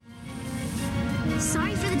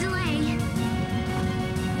Sorry for the delay.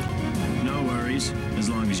 No worries, as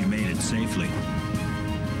long as you made it safely.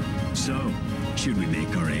 So, should we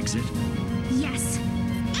make our exit? Yes.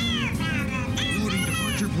 Loading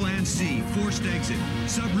departure plan C, forced exit.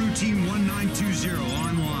 Subroutine 1920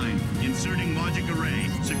 online. Inserting logic array.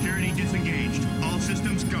 Security disengaged. All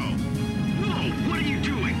systems go. Whoa, what are you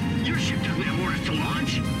doing? Your ship doesn't have orders to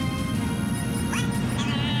launch.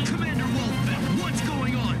 Commander Wolfbell, what's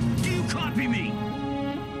going on? Do you copy me?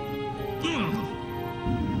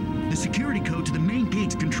 The security code to the main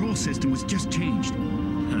gate's control system was just changed.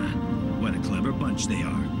 Huh. What a clever bunch they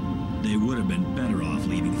are. They would have been better off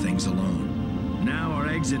leaving things alone. Now our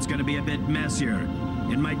exit's gonna be a bit messier.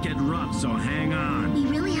 It might get rough, so hang on. We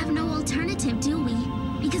really have no alternative, do we?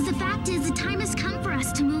 Because the fact is, the time has come for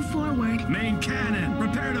us to move forward. Main cannon,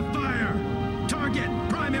 prepare to fire! Target,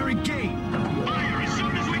 primary gate! Fire as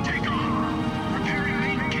soon as we take off. Preparing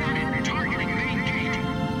main cannon. Targeting main gate.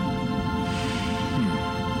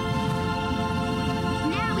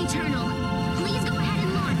 Now, Eternal, please go ahead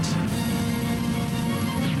and launch.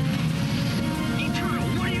 Eternal,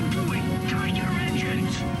 what are you doing? Turn your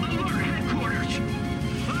engines. Alert headquarters.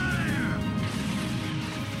 Fire!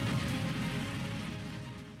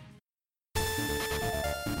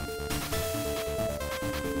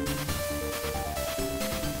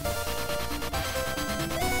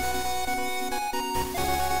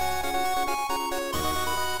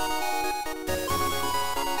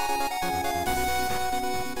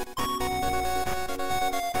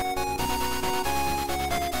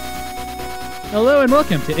 Hello and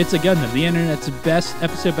welcome to It's a Gundam, the internet's best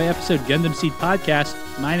episode-by-episode Gundam Seed podcast.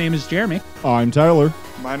 My name is Jeremy. I'm Tyler.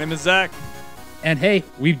 My name is Zach. And hey,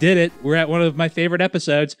 we did it. We're at one of my favorite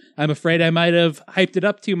episodes. I'm afraid I might have hyped it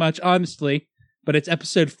up too much, honestly. But it's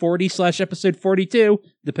episode 40/episode 42,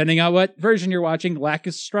 depending on what version you're watching,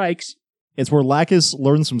 Lacus Strikes. It's where Lacus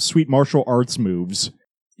learns some sweet martial arts moves.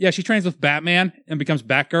 Yeah, she trains with Batman and becomes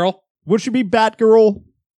Batgirl. Would she be Batgirl?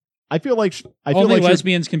 I feel like Only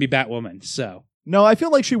lesbians can be Batwoman, so. No, I feel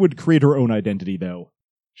like she would create her own identity, though.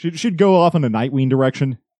 She'd go off in a Nightwing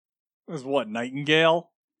direction. It was what, Nightingale?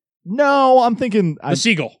 No, I'm thinking... The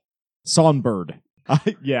Seagull. Songbird.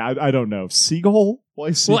 I don't know. Seagull?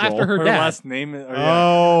 Why Seagull? Well, after her Her dad. last name is...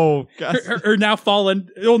 Oh, God. Her now fallen...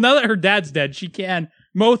 Well, now that her dad's dead, she can...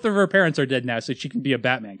 Both of her parents are dead now, so she can be a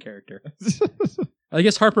Batman character. I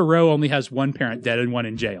guess Harper Row only has one parent dead and one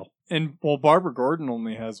in jail. And, well, Barbara Gordon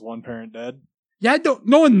only has one parent dead. Yeah,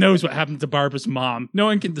 no one knows what happened to Barbara's mom. No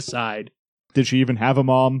one can decide. Did she even have a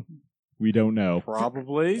mom? We don't know.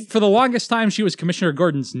 Probably. For the longest time, she was Commissioner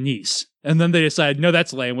Gordon's niece. And then they decided, no,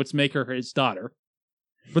 that's lame. Let's make her his daughter.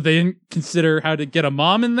 But they didn't consider how to get a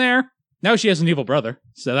mom in there. Now she has an evil brother,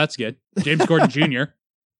 so that's good. James Gordon Jr.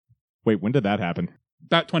 Wait, when did that happen?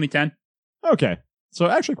 About 2010. Okay. So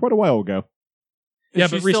actually quite a while ago. Yeah,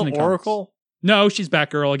 Is but she recently still Oracle? No, she's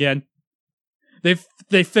Batgirl again.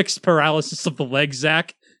 They fixed paralysis of the legs,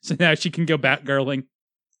 Zach, so now she can go Batgirling.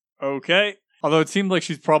 Okay. Although it seemed like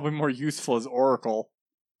she's probably more useful as Oracle.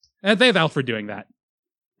 And they have Alfred doing that.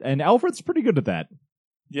 And Alfred's pretty good at that.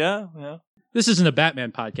 Yeah. This isn't a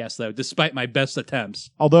Batman podcast, though, despite my best attempts.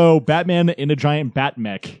 Although Batman in a giant bat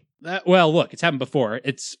mech. Well, look, it's happened before.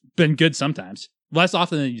 It's been good sometimes. Less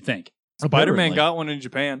often than you think. Spider-Man Literally. got one in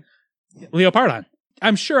Japan. Leopardon.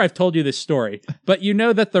 I'm sure I've told you this story, but you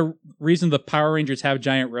know that the reason the Power Rangers have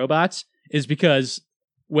giant robots is because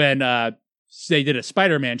when they did a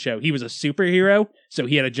Spider-Man show, he was a superhero, so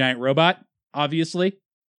he had a giant robot, obviously.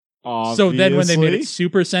 So then when they made it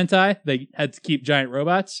Super Sentai, they had to keep giant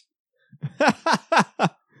robots.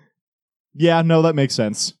 Yeah, no, that makes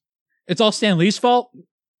sense. It's all Stan Lee's fault.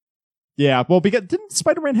 Yeah, well, because didn't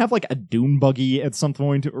Spider-Man have like a dune buggy at some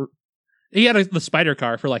point? Or... He had the spider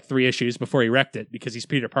car for like 3 issues before he wrecked it because he's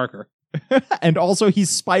Peter Parker. And also he's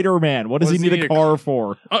Spider-Man. What does he need a car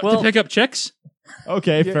for? To pick up chicks?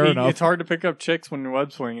 Okay, fair enough. It's hard to pick up chicks when you're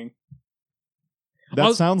web swinging.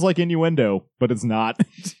 That sounds like innuendo, but it's not.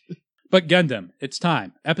 But Gundam, it's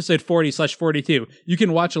time. Episode 40/42. You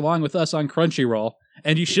can watch along with us on Crunchyroll,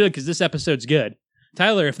 and you should because this episode's good.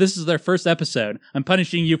 Tyler, if this is their first episode, I'm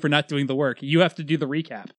punishing you for not doing the work. You have to do the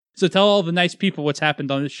recap. So tell all the nice people what's happened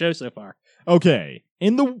on this show so far. Okay,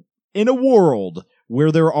 in a world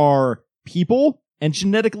where there are people and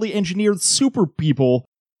genetically engineered super people,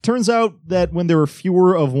 turns out that when there are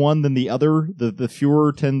fewer of one than the other, the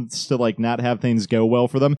fewer tends to like not have things go well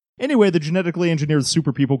for them. Anyway, the genetically engineered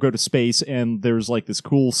super people go to space, and there's like this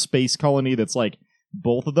cool space colony that's like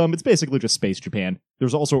both of them. It's basically just Space Japan.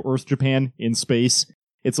 There's also Earth Japan in space.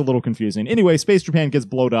 It's a little confusing. Anyway, Space Japan gets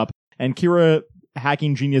blowed up, and Kira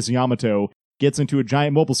hacking genius Yamato gets into a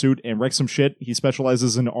giant mobile suit and wrecks some shit. He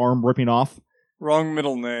specializes in arm ripping off. Wrong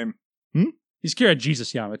middle name. He's Kira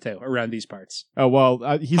Jesus Yamato around these parts. Oh,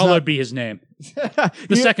 well, he's Hallowed not... be his name.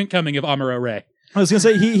 The second coming of Amuro Ray. I was going to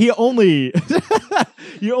say, he only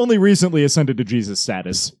he only recently ascended to Jesus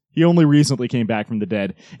status. He only recently came back from the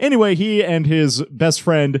dead. Anyway, he and his best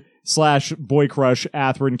friend / boy crush,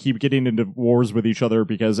 Athrun, keep getting into wars with each other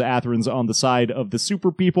because Athrun's on the side of the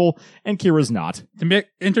super people and Kira's not. To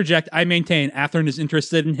interject, I maintain Athrun is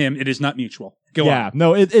interested in him. It is not mutual. Go on.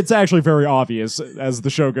 No, it's actually very obvious as the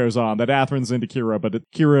show goes on that Athrun's into Kira, but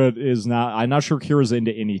Kira is not. I'm not sure Kira's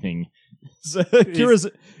into anything. Kira's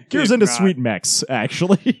into not. sweet mechs,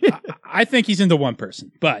 actually. I think he's into one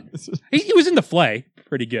person, but he was into Flay.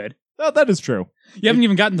 Pretty good. Oh, that is true. You haven't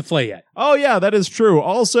even gotten to Flay yet. Oh, yeah, that is true.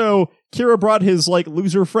 Also, Kira brought his,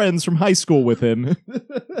 loser friends from high school with him.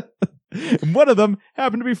 And one of them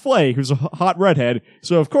happened to be Flay, who's a hot redhead.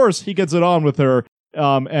 So, of course, he gets it on with her.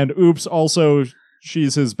 And oops, also,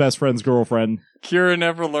 she's his best friend's girlfriend. Kira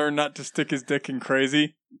never learned not to stick his dick in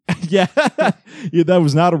crazy. Yeah, that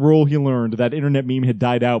was not a rule he learned. That internet meme had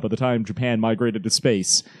died out by the time Japan migrated to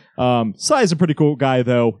space. Sai's a pretty cool guy,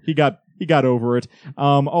 though. He got over it.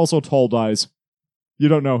 Also, Tall dies. You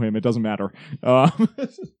don't know him. It doesn't matter.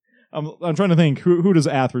 I'm trying to think. Who does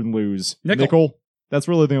Athrun lose? Nickel. That's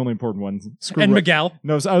really the only important one. And Miguel.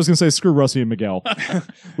 No, I was going to say screw Rusty and Miguel.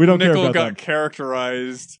 We don't care Nickel about got them.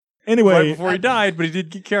 characterized Anyway, right before he died, but he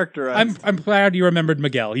did get characterized. I'm glad you remembered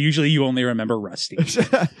Miguel. Usually you only remember Rusty.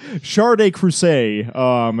 Char Crusade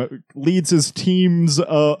leads his teams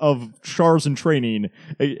of Chars in training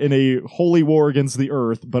in a holy war against the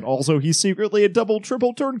Earth, but also he's secretly a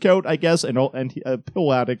triple turncoat, I guess, and a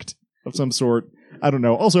pill addict of some sort. I don't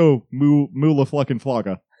know. Also, Mula fucking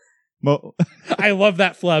Flaga. I love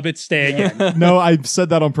that flub. It's staying in. No, I said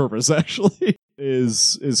that on purpose, actually.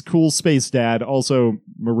 Is cool space dad. Also,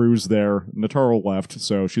 Maru's there. Nataro left,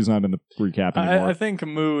 so she's not in the recap anymore. I think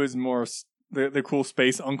Mu is more the cool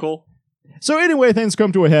space uncle. So anyway, things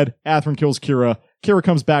come to a head. Athrun kills Kira. Kira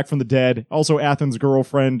comes back from the dead. Also, Athrun's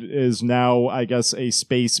girlfriend is now, I guess, a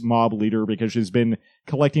space mob leader because she's been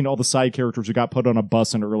collecting all the side characters who got put on a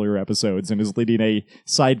bus in earlier episodes and is leading a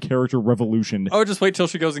side character revolution. Oh, just wait till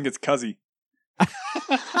she goes and gets Cuzzy.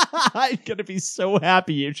 I'm gonna be so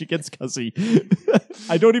happy if she gets Cuzzy.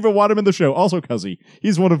 I don't even want him in the show. Also, Cuzzy.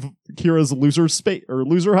 He's one of Kira's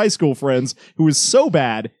loser high school friends who is so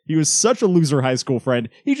bad. He was such a loser high school friend.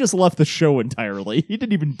 He just left the show entirely. He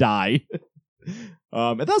didn't even die.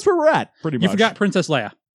 And that's where we're at, pretty much. You forgot Princess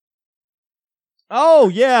Leia. Oh,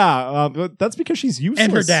 yeah. But that's because she's useless.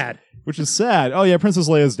 And her dad. Which is sad. Oh, yeah, Princess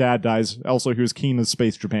Leia's dad dies. Also, he was keen as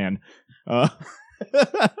Space Japan.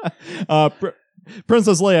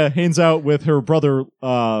 Princess Leia hangs out with her brother,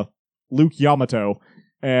 Luke Yamato,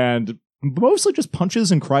 and mostly just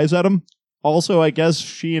punches and cries at him. Also, I guess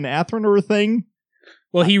she and Athrun are a thing.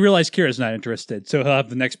 Well, he realized Kira's not interested, so he'll have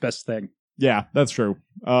the next best thing. Yeah, that's true.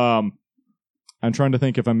 I'm trying to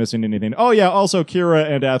think if I'm missing anything. Oh, yeah, also Kira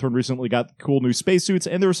and Athrun recently got cool new spacesuits,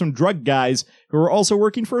 and there were some drug guys who are also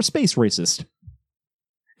working for a space racist.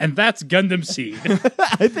 And that's Gundam Seed.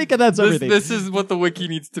 I think that's everything. This is what the wiki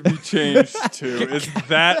needs to be changed to. Is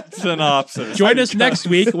that synopsis. Join us next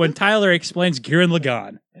week when Tyler explains Gurren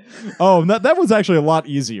Lagann. Oh, that was actually a lot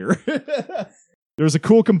easier. There's a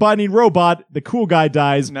cool combining robot. The cool guy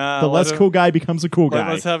dies. The less cool guy becomes a cool guy.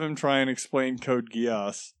 Let's have him try and explain Code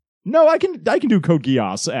Geass. No, I can do Code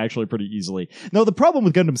Geass actually pretty easily. No, the problem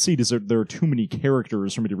with Gundam Seed is there are too many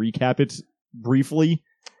characters for me to recap it briefly.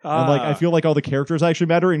 And I feel like all the characters actually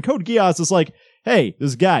matter. And Code Geass is like, hey,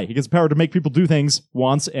 this guy, he gets the power to make people do things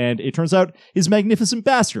once, and it turns out he's a magnificent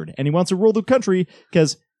bastard, and he wants to rule the country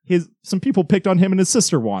because some people picked on him and his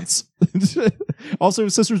sister once. Also,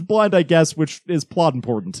 his sister's blind, I guess, which is plot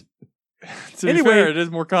important. To be fair, it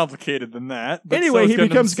is more complicated than that. Anyway, he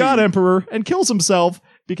becomes God Emperor and kills himself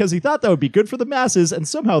because he thought that would be good for the masses, and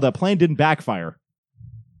somehow that plan didn't backfire.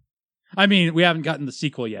 I mean, we haven't gotten the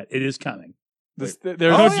sequel yet. It is coming. Code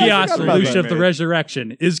Geass, Solution of the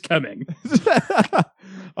Resurrection is coming.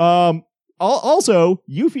 Also,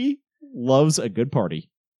 Yuffie loves a good party.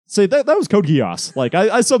 So that was Code Geass.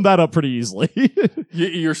 I summed that up pretty easily.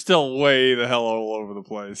 You're still way the hell all over the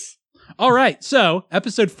place. All right, so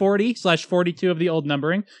episode 40/42 of the old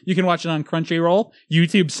numbering. You can watch it on Crunchyroll,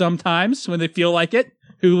 YouTube sometimes when they feel like it,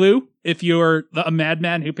 Hulu if you're a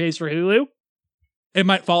madman who pays for Hulu. It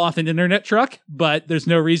might fall off an internet truck, but there's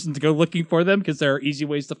no reason to go looking for them because there are easy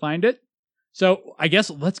ways to find it. So I guess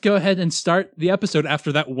let's go ahead and start the episode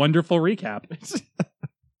after that wonderful recap.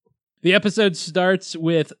 The episode starts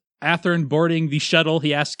with Athrun boarding the shuttle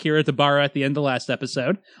he asked Kira to borrow at the end of last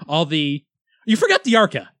episode. All the You forgot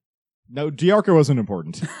Diarca. No, Diarca wasn't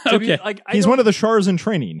important. Okay. He's one of the Shars in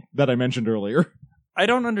training that I mentioned earlier. I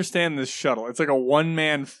don't understand this shuttle. It's like a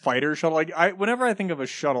one-man fighter shuttle. Whenever I think of a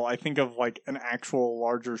shuttle, I think of like an actual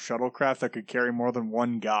larger shuttlecraft that could carry more than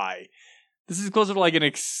one guy. This is closer to like an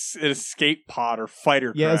escape pod or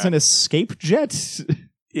fighter Yeah, craft. it's an escape jet.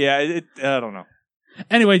 Yeah, I don't know.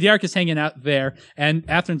 Anyway, Diarca's hanging out there, and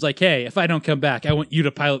Atherin's like, hey, if I don't come back, I want you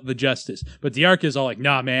to pilot the Justice. But Diarca's all like,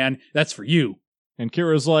 nah, man, that's for you. And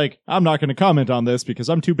Kira's like, I'm not going to comment on this because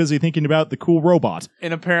I'm too busy thinking about the cool robot.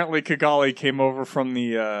 And apparently Kigali came over from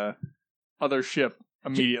the other ship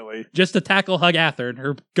immediately. Just to tackle hug Atherin,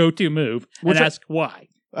 her go-to move, and ask why.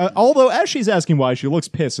 Although, as she's asking why, she looks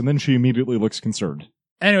pissed, and then she immediately looks concerned.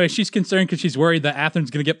 Anyway, she's concerned because she's worried that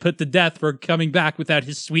Atherin's going to get put to death for coming back without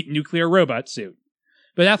his sweet nuclear robot suit.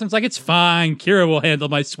 But Atherin's like, it's fine. Kira will handle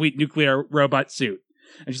my sweet nuclear robot suit.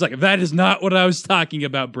 And she's like, that is not what I was talking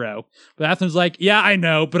about, bro. But Atherin's like, yeah, I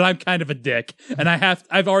know, but I'm kind of a dick. And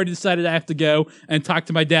I've already decided I have to go and talk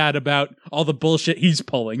to my dad about all the bullshit he's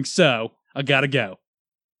pulling. So I gotta go.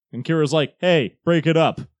 And Kira's like, hey, break it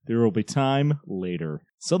up. There will be time later.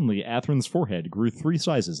 Suddenly, Atherin's forehead grew 3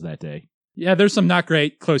 sizes that day. Yeah, there's some not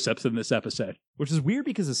great close-ups in this episode. Which is weird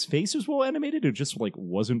because his face was well animated. It just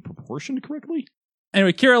wasn't proportioned correctly.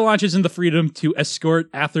 Anyway, Kira launches into Freedom to escort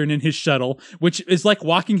Atherin in his shuttle, which is like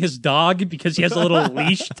walking his dog because he has a little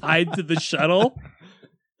leash tied to the shuttle.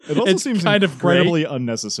 It also It's seems kind of incredibly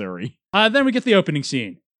unnecessary. Then we get the opening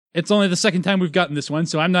scene. It's only the second time we've gotten this one,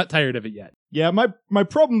 so I'm not tired of it yet. Yeah, my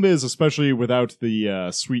problem is, especially without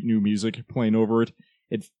the sweet new music playing over it,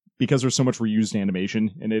 because there's so much reused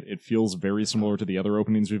animation, and it feels very similar to the other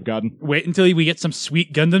openings we've gotten. Wait until we get some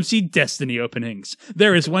sweet Gundam Seed Destiny openings.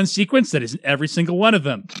 There is one sequence that is in every single one of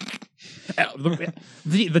them.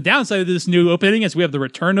 The downside of this new opening is we have the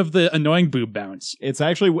return of the annoying boob bounce.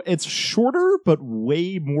 It's shorter, but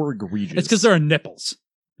way more egregious. It's because there are nipples.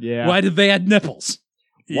 Yeah. Why did they add nipples?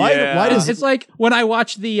 Why does It's like when I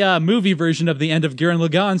watch the movie version of the end of Gurren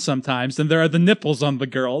Lagann sometimes, and there are the nipples on the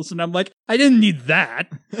girls, and I'm like, I didn't need that.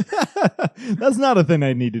 That's not a thing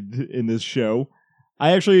I needed in this show.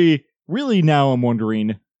 I actually, really now I'm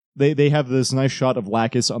wondering, they have this nice shot of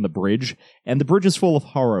Lacus on the bridge, and the bridge is full of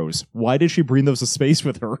Haros. Why did she bring those to space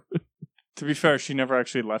with her? To be fair, she never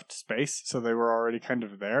actually left space, so they were already kind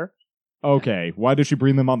of there. Okay, why did she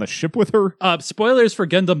bring them on the ship with her? Spoilers for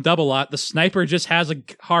Gundam Double-Lot, the sniper just has a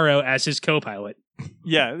Haro as his co-pilot.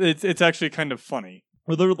 Yeah, it's actually kind of funny.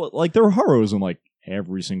 Well, there are Haros in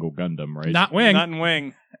every single Gundam, right? Not Wing. Not in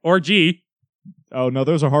Wing. Or G. Oh no,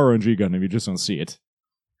 there's a Haro in G Gundam. You just don't see it.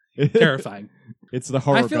 Terrifying. It's the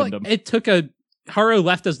Haro I feel Gundam. like it took Haro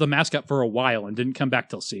left as the mascot for a while and didn't come back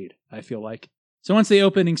till Seed, I feel like. So once the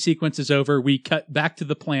opening sequence is over, we cut back to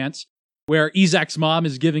the plants, where Izak's mom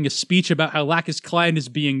is giving a speech about how Lacus Clyde is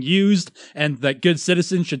being used and that good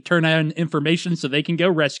citizens should turn in information so they can go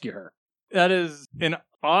rescue her. That is an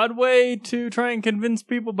odd way to try and convince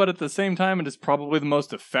people, but at the same time, it is probably the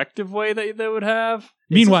most effective way that they would have.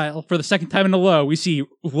 Meanwhile, for the second time in a row, we see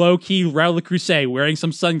low-key Raul Le Creuset wearing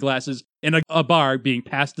some sunglasses in a bar being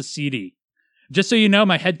passed the CD. Just so you know,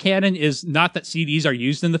 my headcanon is not that CDs are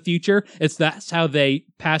used in the future. That's how they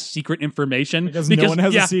pass secret information. Because no one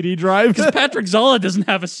has a CD drive? Because Patrick Zolla doesn't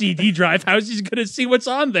have a CD drive. How is he going to see what's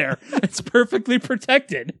on there? It's perfectly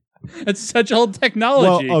protected. It's such old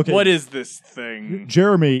technology. Well, okay. What is this thing?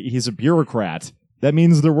 Jeremy, he's a bureaucrat. That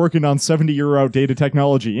means they're working on 70-year outdated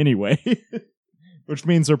technology anyway. Which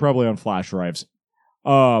means they're probably on flash drives.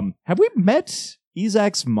 Have we met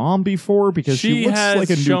Izak's mom before? Because she looks like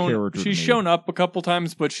a new character. She's shown up a couple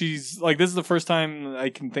times, but she's this is the first time I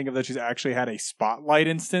can think of that she's actually had a spotlight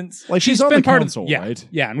instance. She's on the console, right?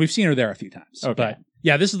 Yeah, and we've seen her there a few times. Okay. But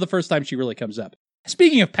yeah, this is the first time she really comes up.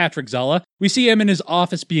 Speaking of Patrick Zolla, we see him in his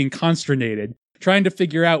office being consternated, trying to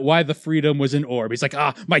figure out why the Freedom was in orb. He's like,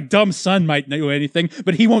 my dumb son might know anything,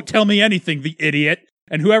 but he won't tell me anything, the idiot.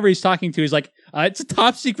 And whoever he's talking to is like, it's a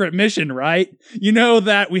top secret mission, right? You know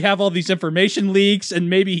that we have all these information leaks, and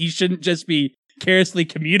maybe he shouldn't just be carelessly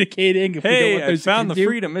communicating. Hey, I found the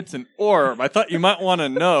Freedom. It's an orb. I thought you might want to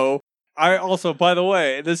know. I also, by the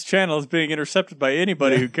way, this channel is being intercepted by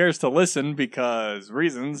anybody who cares to listen because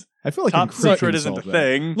reasons. I feel like top secret isn't a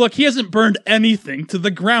thing. Look, he hasn't burned anything to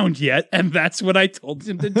the ground yet, and that's what I told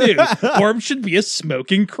him to do. Orb should be a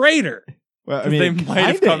smoking crater. Well, they might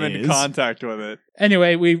have come into contact with it.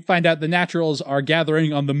 Anyway, we find out the Naturals are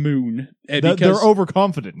gathering on the moon. They're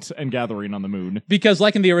overconfident and gathering on the moon. Because,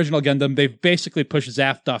 like in the original Gundam, they've basically pushed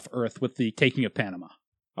Zaft off Earth with the taking of Panama.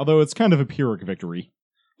 Although it's kind of a Pyrrhic victory.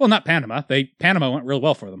 Well, not Panama. Panama went real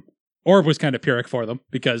well for them. Orb was kind of Pyrrhic for them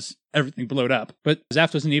because everything blowed up. But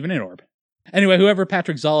Zaft wasn't even in Orb. Anyway, whoever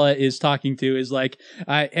Patrick Zala is talking to is like,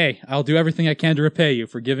 hey, I'll do everything I can to repay you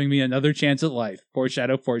for giving me another chance at life.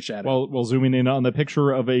 Foreshadow, foreshadow. Well, zooming in on the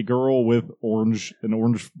picture of a girl with an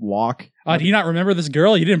orange lock. Do you not remember this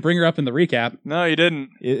girl? You didn't bring her up in the recap. No, you didn't.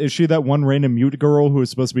 Is she that one random mute girl who is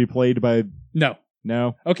supposed to be played by... No.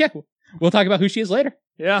 No? Okay, we'll talk about who she is later.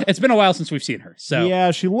 Yeah. It's been a while since we've seen her, so...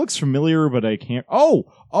 Yeah, she looks familiar, but I can't...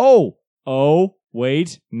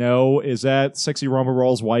 Wait, no, is that Sexy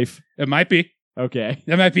Rama-Rawl's wife? It might be. Okay.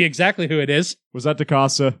 That might be exactly who it is. Was that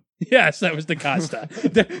DaCosta? Yes, that was DaCosta.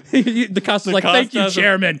 DaCosta's like, thank you,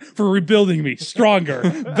 Chairman, for rebuilding me stronger,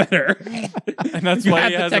 better. And that's You why have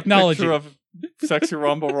he the has technology. a picture of Sexy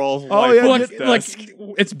Rama-Rawl's wife. Oh, yeah, on his desk.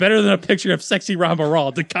 It's better than a picture of Sexy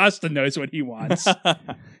Rama-Rawl. DaCosta knows what he wants.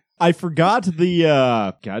 I forgot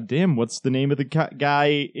the, goddamn, what's the name of the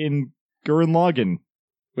guy in Gurren Lagann?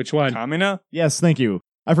 Which one? Kamina? Yes, thank you.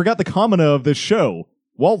 I forgot the Kamina of this show.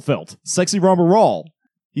 Waltfeld, Sexy Rama-Rawl.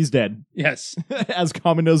 He's dead. Yes. As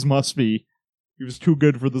Kaminas must be. He was too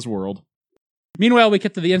good for this world. Meanwhile, we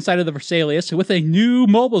get to the inside of the Versalius with a new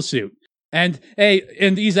mobile suit. And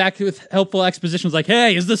Isaac with helpful expositions like,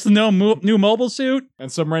 hey, is this the new mobile suit? And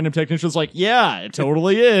some random technician's like, yeah, it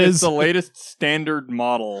totally is. It's the latest standard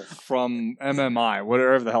model from MMI,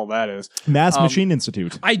 whatever the hell that is. Mass Machine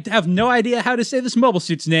Institute. I have no idea how to say this mobile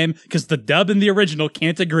suit's name because the dub and the original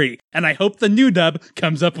can't agree. And I hope the new dub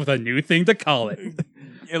comes up with a new thing to call it.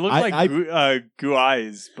 It looks like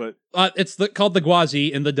Guais, but... It's called the Gwazi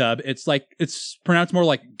in the dub. It's pronounced more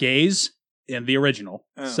like gaze in the original.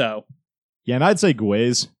 Oh. So... Yeah, and I'd say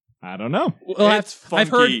Guays. I don't know. Well, It's I've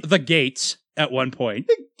funky. heard the Gates at one point.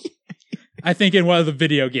 I think in one of the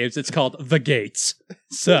video games it's called The Gates.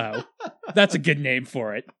 So that's a good name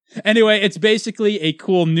for it. Anyway, it's basically a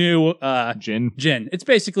cool new Jin. It's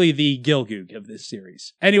basically the Gilgoog of this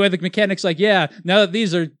series. Anyway, the mechanic's like, yeah, now that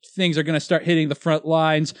these things are going to start hitting the front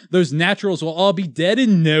lines, those naturals will all be dead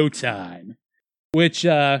in no time. Which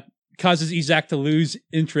causes Isaac to lose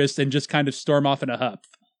interest and just kind of storm off in a huff.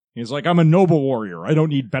 He's like, I'm a noble warrior. I don't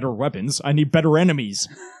need better weapons. I need better enemies.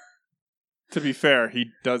 To be fair, he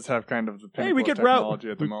does have kind of the pinnacle we of get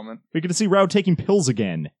technology at the moment. We get to see Rao taking pills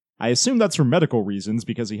again. I assume that's for medical reasons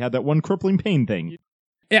because he had that one crippling pain thing.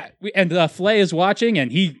 Yeah, and Flay is watching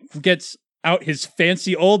and he gets out his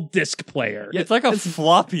fancy old disc player. Yeah, it's like a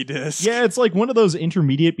floppy disk. Yeah, it's like one of those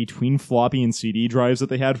intermediate between floppy and CD drives that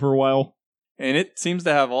they had for a while. And it seems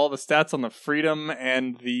to have all the stats on the freedom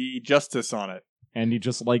and the justice on it. And he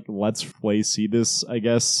just, lets Flay see this, I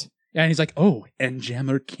guess. And he's like, oh,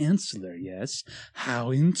 Enjammer Chancellor, yes?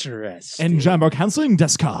 How interesting. Enjammer canceling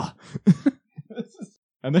deska.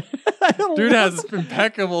 And then, Dude has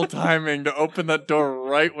impeccable timing to open that door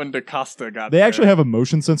right when DaCosta got They there. actually have a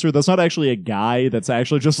motion sensor. That's not actually a guy. That's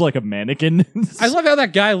actually just like a mannequin. I love how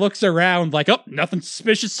that guy looks around like, oh, nothing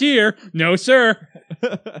suspicious here. No, sir.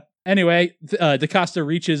 Anyway, DaCosta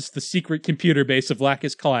reaches the secret computer base of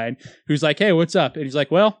Lacus Klein, who's like, hey, what's up? And he's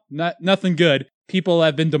like, well, nothing good. People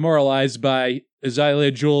have been demoralized by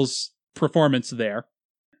Azilia Jewel's performance there.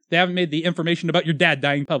 They haven't made the information about your dad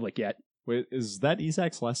dying public yet. Wait, is that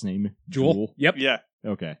Isaac's last name? Jewel? Yep. Yeah.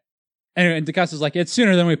 Okay. Anyway, and DaCosta's like, it's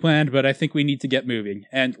sooner than we planned, but I think we need to get moving.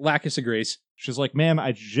 And Lacus agrees. She's like, man,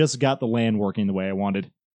 I just got the land working the way I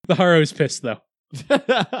wanted. The Haru's pissed, though.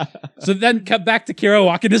 So then cut back to Kira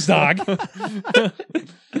walking his dog.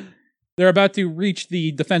 They're about to reach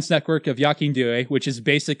the defense network of Yakindue, which is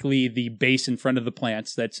basically the base in front of the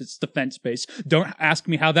plants. That's its defense base. Don't ask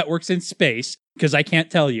me how that works in space, because I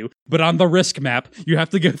can't tell you. But on the risk map, you have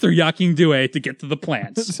to go through Yakindue to get to the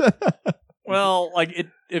plants. Well,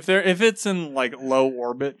 if it's in low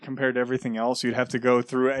orbit compared to everything else, you'd have to go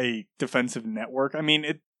through a defensive network. I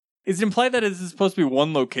mean, it's implied that it's supposed to be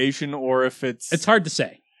one location, or if it's hard to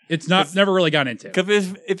say. It's never really gone into.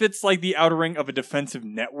 Because if it's like the outer ring of a defensive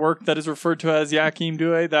network that is referred to as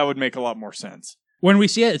Yakindue, that would make a lot more sense. When we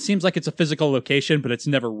see it, it seems like it's a physical location, but it's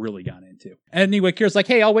never really gone into. Anyway, Kira's like,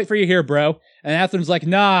 hey, I'll wait for you here, bro. And Athern's like,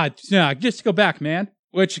 nah, just go back, man.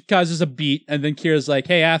 Which causes a beat, and then Kira's like,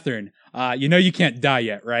 hey, Athern, you know you can't die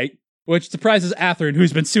yet, right? Which surprises Athern,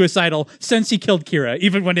 who's been suicidal since he killed Kira,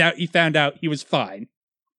 even when he found out he was fine.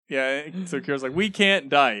 Yeah, so Kira's like, we can't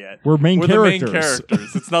die yet. We're the main characters.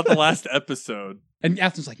 characters. It's not the last episode. And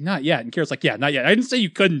Athern's like, not yet. And Kira's like, yeah, not yet. I didn't say you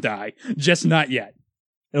couldn't die, just not yet.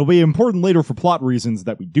 It'll be important later for plot reasons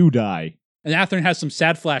that we do die. And Athern has some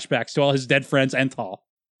sad flashbacks to all his dead friends and Tal.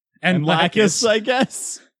 And Lacus, I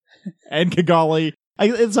guess. And Kigali.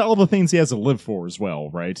 It's all the things he has to live for as well,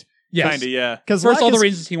 right? Yes. Kinda, yeah. First, Lacus, all the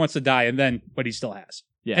reasons he wants to die, and then what he still has.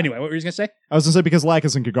 Yeah. Anyway, what were you going to say? I was going to say because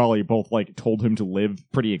Lacus and Kigali both told him to live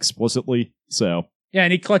pretty explicitly, so. Yeah,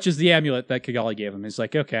 and he clutches the amulet that Kigali gave him. He's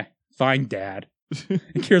like, okay, fine, Dad. And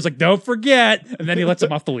Kira's like, don't forget. And then he lets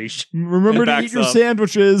him off the leash. Remember to eat your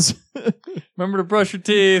sandwiches. Remember to brush your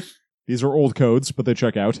teeth. These are old codes, but they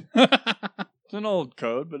check out. It's an old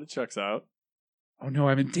code, but it checks out. Oh no,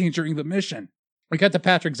 I'm endangering the mission. We got to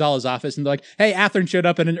Patrick Zala's office and they're like, hey, Athearn showed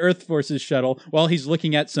up in an Earth Forces shuttle while he's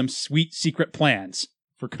looking at some sweet secret plans.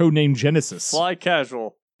 For codename Genesis. Fly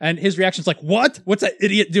casual. And his reaction's like, what? What's that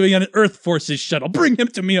idiot doing on an Earth Forces shuttle? Bring him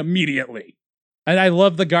to me immediately. And I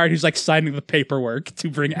love the guard who's like signing the paperwork to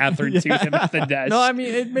bring Athearn to him at the desk. No, I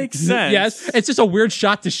mean, it makes sense. Yes, it's just a weird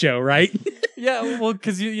shot to show, right? Yeah, well,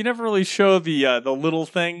 because you never really show the little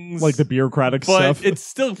things. Like the bureaucratic but stuff. it's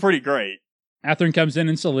still pretty great. Athearn comes in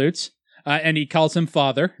and salutes, and he calls him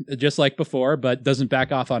father, just like before, but doesn't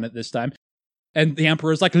back off on it this time. And the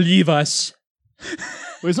Emperor's like, leave us.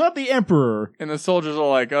 Well, he's not the Emperor. And the soldiers are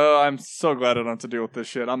like, oh, I'm so glad I don't have to deal with this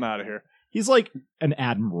shit. I'm out of here. He's like an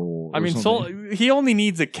admiral. I mean, something. he only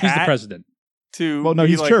needs a cat. He's the president. To well, no,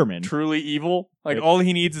 be he's like, chairman. Truly evil. Like, Right. all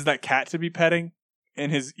he needs is that cat to be petting in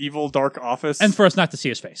his evil, dark office. And for us not to see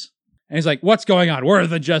his face. And he's like, what's going on? Where are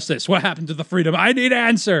the justice? What happened to the freedom? I need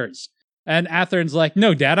answers. And Athearn's like,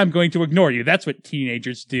 no, Dad, I'm going to ignore you. That's what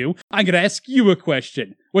teenagers do. I'm going to ask you a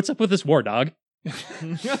question. What's up with this war, dog?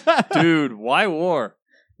 Dude, why war?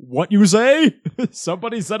 What you say?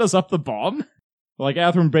 Somebody set us up the bomb? Like,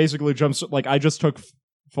 Athearn basically jumps, like, I just took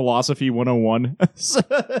Philosophy 101. So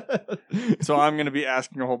I'm going to be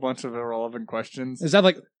asking a whole bunch of irrelevant questions. Is that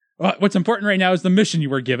like, what's important right now is the mission you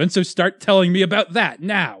were given, so start telling me about that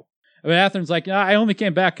now. But Athearn's like, I only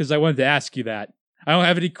came back because I wanted to ask you that. I don't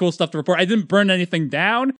have any cool stuff to report. I didn't burn anything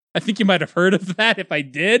down. I think you might have heard of that if I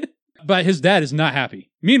did. But his dad is not happy.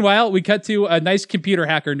 Meanwhile, we cut to a nice computer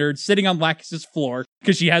hacker nerd sitting on Lacus's floor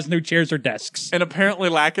because she has no chairs or desks. And apparently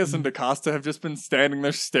Lacus and DaCosta have just been standing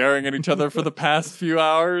there staring at each other for the past few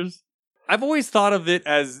hours. I've always thought of it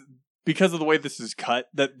as, because of the way this is cut,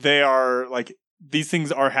 that they are, like, these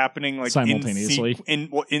things are happening, like, simultaneously.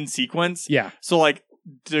 in sequence. Yeah. So, like,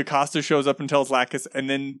 DaCosta shows up and tells Lacus, and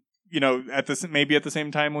then, you know, maybe at the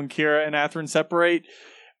same time when Kira and Athearn separate.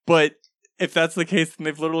 But if that's the case, then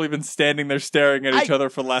they've literally been standing there staring at each other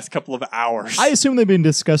for the last couple of hours. I assume they've been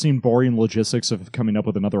discussing boring logistics of coming up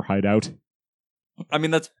with another hideout. I mean,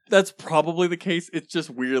 that's probably the case. It's just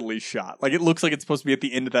weirdly shot. Like, it looks like it's supposed to be at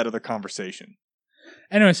the end of that other conversation.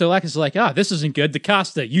 Anyway, so Lacus is like, this isn't good.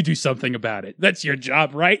 DaCosta, you do something about it. That's your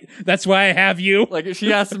job, right? That's why I have you. Like,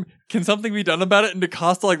 she asks him, can something be done about it? And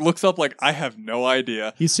DaCosta, like, looks up like, I have no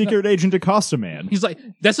idea. He's Secret Agent DaCosta Man. He's like,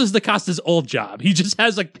 this is DaCosta's old job. He just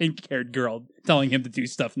has a pink-haired girl telling him to do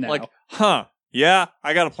stuff now. Like, yeah,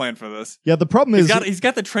 I got a plan for this. Yeah, the problem is He's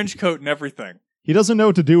got the trench coat and everything. he doesn't know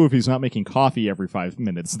what to do if he's not making coffee every 5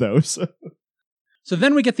 minutes, though. So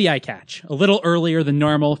then we get the eye catch. A little earlier than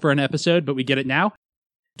normal for an episode, but we get it now.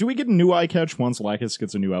 Do we get a new eye catch once Lacus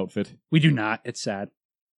gets a new outfit? We do not. It's sad.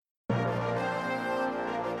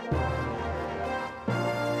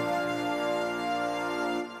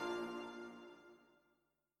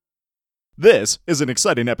 This is an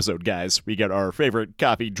exciting episode, guys. We get our favorite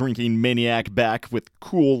coffee-drinking maniac back with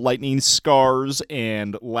cool lightning scars,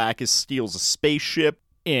 and Lacus steals a spaceship,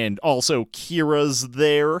 and also Kira's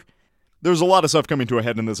there. There's a lot of stuff coming to a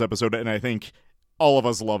head in this episode, and I think all of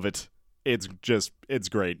us love it. It's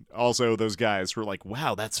great. Also, those guys were like,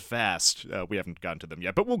 wow, that's fast. We haven't gotten to them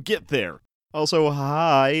yet, but we'll get there. Also,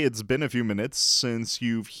 hi, it's been a few minutes since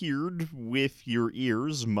you've heard with your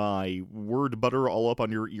ears my word butter all up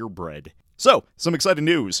on your ear bread. So, some exciting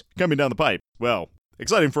news coming down the pipe. Well,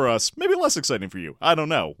 exciting for us, maybe less exciting for you. I don't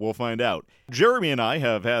know. We'll find out. Jeremy and I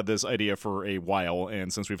have had this idea for a while,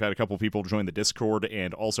 and since we've had a couple people join the Discord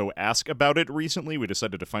and also ask about it recently, we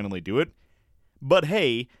decided to finally do it. But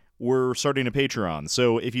hey, we're starting a Patreon,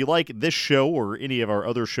 so if you like this show or any of our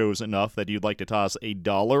other shows enough that you'd like to toss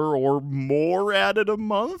 $1 or more at it a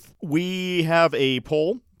month, we have a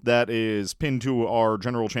poll that is pinned to our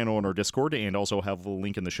general channel in our Discord, and also have a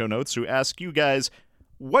link in the show notes to ask you guys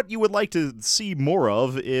what you would like to see more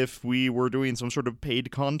of if we were doing some sort of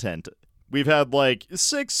paid content. We've had like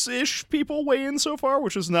 6-ish people weigh in so far,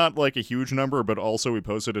 which is not like a huge number, but also we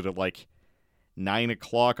posted it at like 9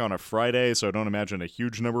 o'clock on a Friday, so I don't imagine a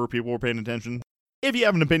huge number of people were paying attention. If you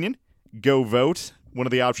have an opinion, go vote. One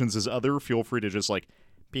of the options is other. Feel free to just like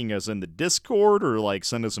ping us in the Discord or like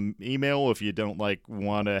send us an email if you don't like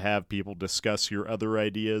want to have people discuss your other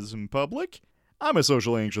ideas in public. I'm a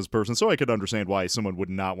socially anxious person, so I could understand why someone would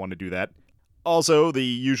not want to do that. Also, the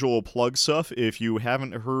usual plug stuff. If you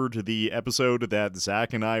haven't heard the episode that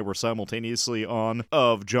Zach and I were simultaneously on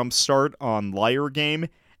of Jumpstart on Liar Game,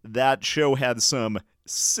 that show had some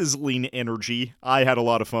sizzling energy. I had a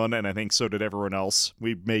lot of fun, and I think so did everyone else.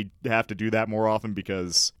 We may have to do that more often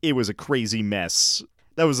because it was a crazy mess.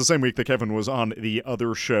 That was the same week that Kevin was on the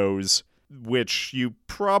other shows, which you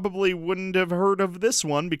probably wouldn't have heard of this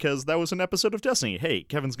one because that was an episode of Destiny. Hey,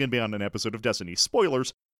 Kevin's gonna be on an episode of Destiny.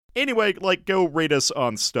 Spoilers. Anyway, go rate us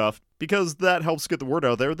on stuff, because that helps get the word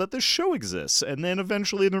out there that this show exists, and then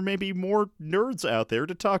eventually there may be more nerds out there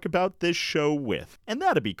to talk about this show with. And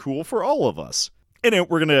that'd be cool for all of us. Anyway,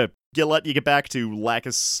 we're gonna let you get back to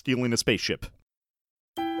Lacus stealing a spaceship.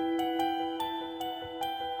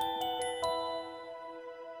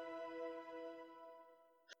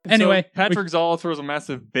 Anyway, so Patrick Zala throws a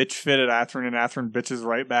massive bitch fit at Athrun, and Athrun bitches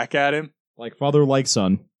right back at him. Like father, like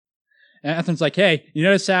son. And Athrun's like, hey, you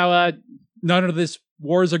notice how none of this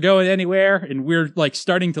wars are going anywhere, and we're like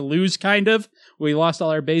starting to lose, kind of? We lost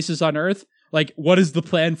all our bases on Earth. Like, what is the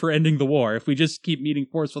plan for ending the war? If we just keep meeting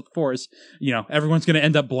force with force, everyone's going to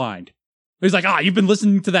end up blind. He's like, you've been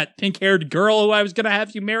listening to that pink-haired girl who I was going to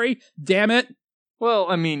have you marry? Damn it. Well,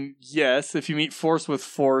 I mean, yes, if you meet force with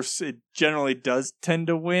force, it generally does tend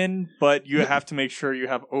to win, but you have to make sure you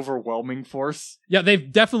have overwhelming force. Yeah,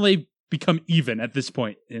 they've definitely become even at this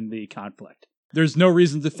point in the conflict. There's no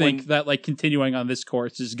reason to think that continuing on this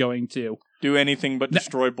course is going to do anything but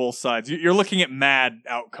destroy both sides. You're looking at mad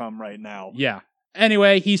outcome right now. Yeah.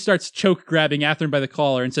 Anyway, he starts choke grabbing Athrun by the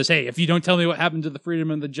collar and says, hey, if you don't tell me what happened to the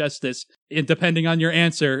freedom and the justice, and depending on your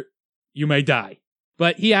answer, you may die.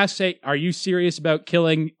 But he asks, hey, are you serious about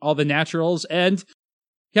killing all the naturals? And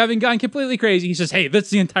having gone completely crazy, he says, hey, that's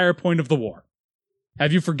the entire point of the war.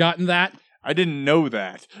 Have you forgotten that? I didn't know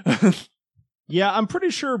that. Yeah, I'm pretty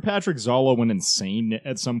sure Patrick Zala went insane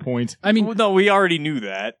at some point. I mean, well, no, we already knew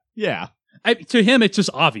that. Yeah. To him, it's just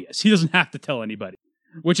obvious. He doesn't have to tell anybody.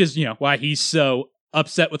 Which is, why he's so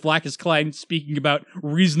upset with Lacus Clyde speaking about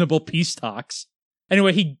reasonable peace talks.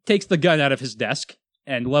 Anyway, he takes the gun out of his desk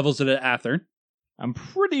and levels it at Athrun. I'm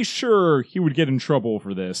pretty sure he would get in trouble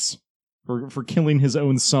for this. For killing his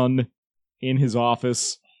own son in his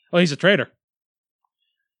office. Oh, he's a traitor.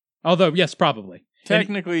 Although, yes, probably.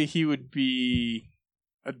 Technically, he would be...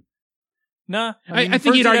 Nah. I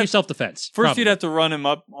think he'd argue self-defense. First, probably. You'd have to run him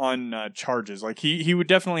up on charges. He would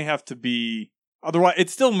definitely have to be... Otherwise,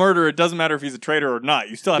 it's still murder. It doesn't matter if he's a traitor or not.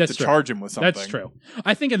 You still have to charge him with something. That's true.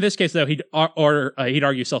 I think in this case, though, he'd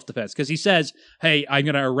argue self-defense, because he says, hey, I'm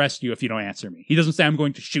going to arrest you if you don't answer me. He doesn't say, I'm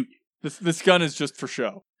going to shoot you. This gun is just for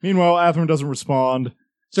show. Meanwhile, Athrun doesn't respond.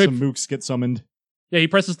 So some mooks get summoned. Yeah, he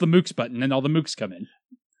presses the mooks button, and all the mooks come in.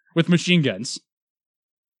 With machine guns.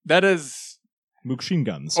 That is... machine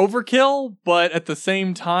guns. Overkill, but at the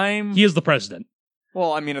same time... He is the president.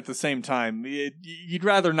 Well, I mean, at the same time, you'd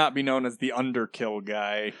rather not be known as the underkill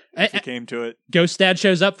guy if it came to it. Ghost Dad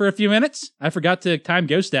shows up for a few minutes. I forgot to time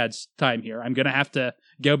Ghost Dad's time here. I'm going to have to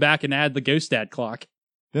go back and add the Ghost Dad clock.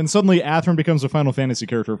 Then suddenly Athrun becomes a Final Fantasy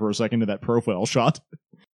character for a second in that profile shot.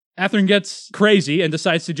 Athrun gets crazy and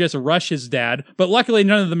decides to just rush his dad, but luckily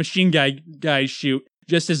none of the machine guys shoot.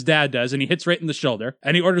 Just his dad does, and he hits right in the shoulder,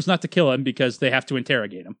 and he orders not to kill him because they have to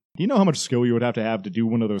interrogate him. Do you know how much skill you would have to do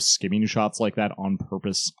one of those skimming shots like that on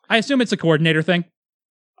purpose? I assume it's a coordinator thing.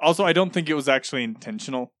 Also, I don't think it was actually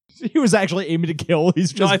intentional. He was actually aiming to kill.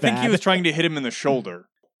 He's just I think he was trying to hit him in the shoulder.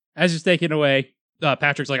 As he's taken away,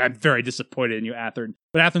 Patrick's like, I'm very disappointed in you, Athrun.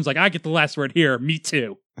 But Athrun's like, I get the last word here. Me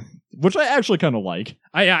too. Which I actually kind of like.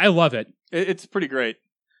 I love it. It's pretty great.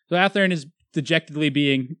 So Athrun is dejectedly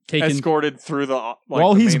being escorted through the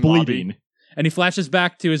while he's bleeding, lobby. And he flashes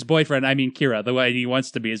back to his boyfriend, Kira, the way he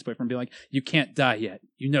wants to be his boyfriend, being like, you can't die yet.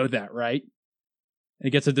 You know that, right? And he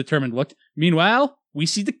gets a determined look. Meanwhile, we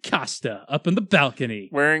see DaCosta up in the balcony.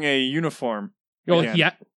 Wearing a uniform. Well,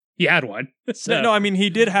 he had one. So. No, I mean, he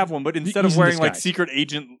did have one, but instead of wearing secret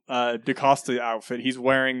agent DaCosta outfit, he's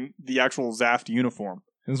wearing the actual Zaft uniform.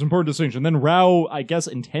 And it's an important distinction. Then Rao, I guess,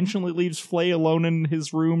 intentionally leaves Flay alone in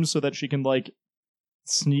his room so that she can,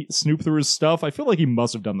 snoop through his stuff. I feel like he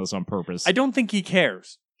must have done this on purpose. I don't think he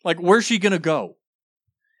cares. Where's she gonna go?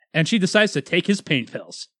 And she decides to take his pain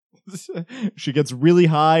pills. She gets really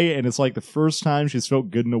high, and it's like the first time she's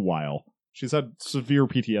felt good in a while. She's had severe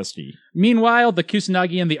PTSD. Meanwhile, the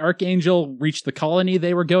Kusanagi and the Archangel reach the colony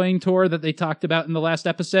they were going toward that they talked about in the last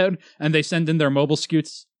episode, and they send in their mobile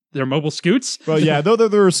scoots. Their mobile scoots? Well, yeah, though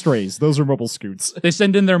they're strays. Those are mobile scoots. They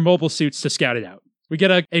send in their mobile suits to scout it out. We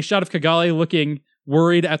get a shot of Kigali looking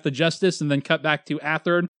worried at the Justice, and then cut back to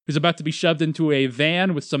Athrun, who's about to be shoved into a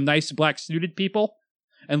van with some nice black-suited people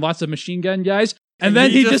and lots of machine gun guys. And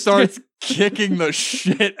then he just starts kicking the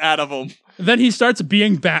shit out of them. Then he starts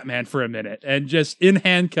being Batman for a minute and just in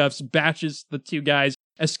handcuffs bashes the two guys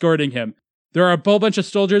escorting him. There are a whole bunch of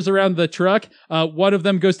soldiers around the truck. One of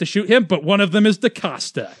them goes to shoot him, but one of them is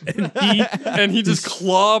DaCosta. And he just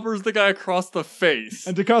clobbers the guy across the face.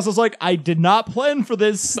 And DaCosta's like, I did not plan for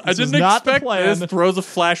this. I didn't expect this. Throws a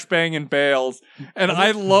flashbang and bails. And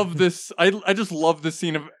I love this. I just love this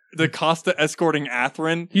scene of DaCosta escorting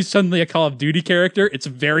Athrun. He's suddenly a Call of Duty character. It's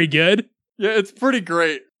very good. Yeah, it's pretty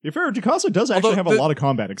great. If fair, DaCosta does actually have a lot of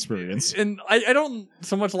combat experience. And I don't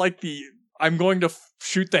so much like the I'm going to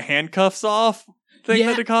shoot the handcuffs off thing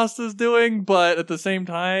that DaCosta's doing, but at the same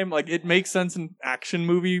time, like, it makes sense in action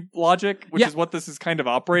movie logic, which is what this is kind of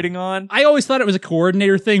operating on. I always thought it was a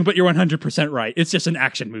coordinator thing, but you're 100% right. It's just an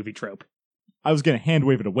action movie trope. I was going to hand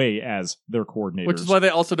wave it away as their coordinators. Which is why they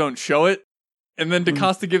also don't show it. And then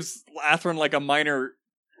DaCosta gives Athrun like a minor,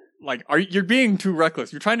 like, you're being too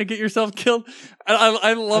reckless. You're trying to get yourself killed.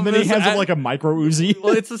 I love this. And then he hands him like a micro Uzi.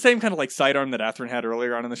 Well, it's the same kind of like sidearm that Athrun had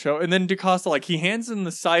earlier on in the show. And then DaCosta, like, he hands him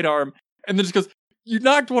the sidearm and then just goes, you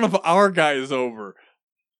knocked one of our guys over.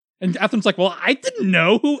 And Athrun's like, well, I didn't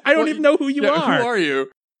know I don't even know who you are. Who are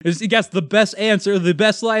you? He gets the best answer, the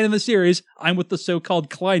best line in the series. I'm with the so-called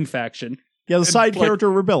Klein faction. Yeah, the side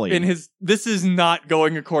character rebellion. This is not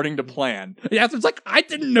going according to plan. Yeah, Athrun's like, I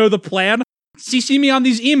didn't know the plan. CC me on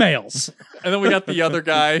these emails. And then we got the other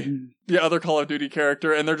guy, the other Call of Duty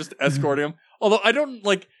character, and they're just escorting him. Although I don't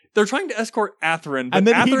like, they're trying to escort Athrun, but and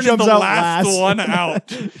then Athrun he jumps is the out last one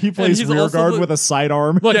out. He plays rear guard with a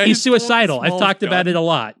sidearm. Look, he's suicidal. small I've talked gun. about it a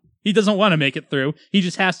lot. He doesn't want to make it through. He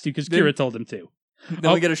just has to because Kira told him to.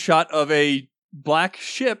 Then we get a shot of a black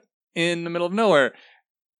ship in the middle of nowhere.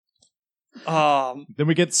 Then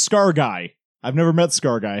we get Scar Guy. I've never met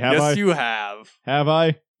Scar Guy, have I? Yes, you have. Have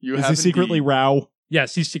I? Is he secretly indeed. Rao?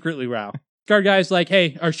 Yes, he's secretly Rao. Scar Guy's like,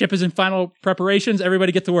 hey, our ship is in final preparations.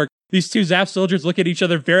 Everybody get to work. These two Zaf soldiers look at each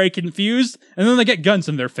other very confused, and then they get guns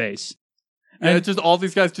in their face. And it's just all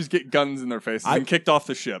these guys just get guns in their faces and kicked off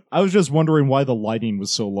the ship. I was just wondering why the lighting was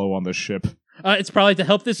so low on this ship. It's probably to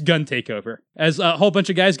help this gun takeover, as a whole bunch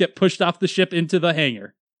of guys get pushed off the ship into the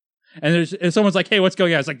hangar. And someone's like, hey, what's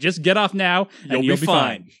going on? It's like, just get off now, and you'll be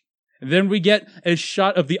fine. And then we get a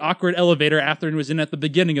shot of the awkward elevator Athrun was in at the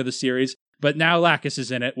beginning of the series, but now Lacus is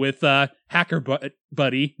in it with Hacker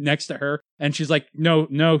Buddy next to her, and she's like, no,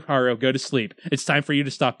 Haru, go to sleep. It's time for you to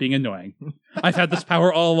stop being annoying. I've had this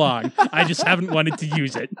power all along. I just haven't wanted to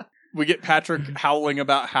use it. We get Patrick howling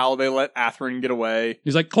about how they let Athrun get away.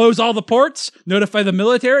 He's like, close all the ports, notify the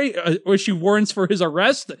military, issue warrants for his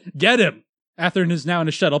arrest, get him. Athrun is now in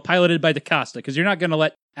a shuttle piloted by DaCosta, because you're not going to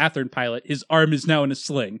let Athrun pilot. His arm is now in a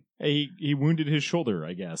sling. He wounded his shoulder,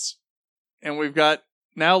 I guess. And we've got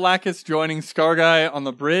now Lacus joining Scar Guy on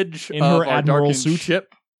the bridge in of her our admiral darkened suit.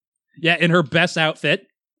 ship. Yeah, in her best outfit.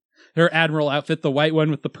 Her admiral outfit, the white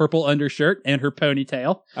one with the purple undershirt and her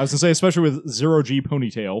ponytail. I was going to say, especially with 0G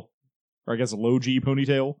ponytail. Or I guess low G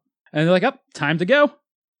ponytail. And they're like, oh, time to go.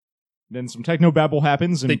 Then some technobabble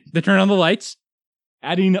happens, and they turn on the lights.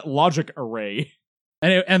 Adding logic array.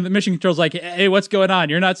 And the mission control's like, hey, what's going on?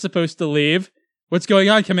 You're not supposed to leave. What's going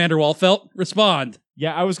on, Commander Walfelt? Respond.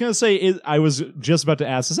 Yeah, I was going to say, I was just about to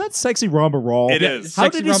ask, is that Sexy Ramba Rawl? It is. How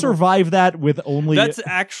did he survive that with only... That's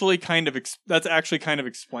actually kind of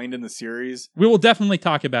explained in the series. We will definitely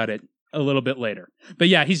talk about it a little bit later. But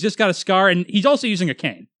yeah, he's just got a scar, and he's also using a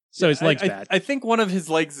cane. So his leg's bad. I think one of his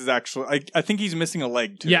legs is actually... I think he's missing a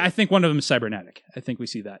leg, too. Yeah, I think one of them is cybernetic. I think we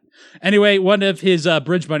see that. Anyway, one of his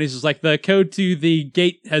bridge buddies is like, the code to the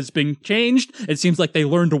gate has been changed. It seems like they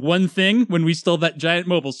learned one thing when we stole that giant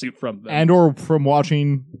mobile suit from them. And or from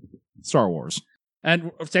watching Star Wars.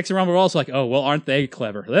 And Sexy Rumble were also like, oh, well, aren't they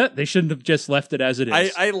clever? They shouldn't have just left it as it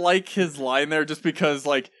is. I like his line there just because,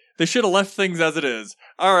 like, they should have left things as it is.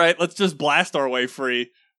 All right, let's just blast our way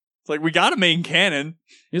free. It's like, we got a main cannon.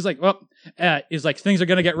 He's like, well, things are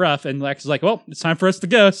going to get rough. And Lex is like, well, it's time for us to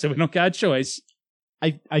go, so we don't got a choice.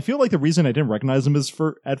 I feel like the reason I didn't recognize him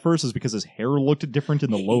at first is because his hair looked different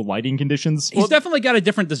in the low lighting conditions. He's definitely got a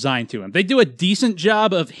different design to him. They do a decent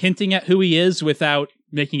job of hinting at who he is without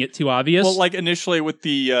making it too obvious. Well, like initially with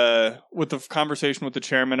the conversation with the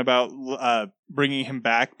chairman about bringing him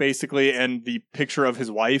back, basically, and the picture of his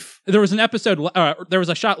wife. There was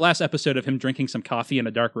a shot last episode of him drinking some coffee in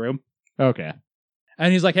a dark room. Okay.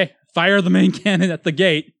 And he's like, hey, fire the main cannon at the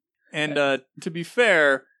gate. And to be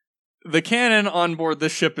fair, the cannon on board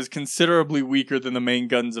this ship is considerably weaker than the main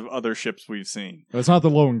guns of other ships we've seen. It's not the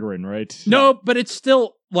Lohengrin, right? No, but it's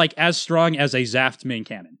still like as strong as a Zaft main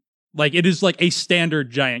cannon. Like, it is like a standard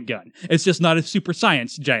giant gun. It's just not a super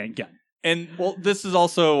science giant gun. And, well, this is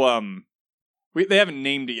also, they haven't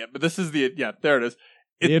named it yet, but this is there it is.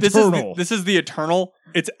 The Eternal. This is the Eternal.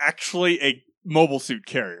 It's actually a mobile suit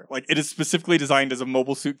carrier. Like, it is specifically designed as a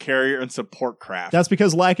mobile suit carrier and support craft. That's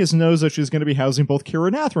because Lacus knows that she's going to be housing both Kira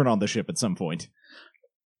and Athrun on the ship at some point.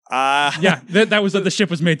 Yeah, that was what the ship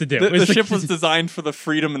was made to do. The ship was designed for the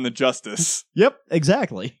freedom and the justice. Yep,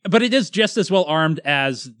 exactly. But it is just as well armed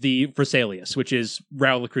as the Versalius, which is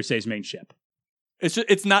Raul Crusay's main ship.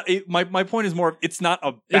 It's not. My point is more. It's not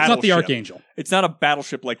a battleship. It's not the Archangel. It's not a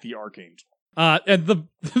battleship like the Archangel. And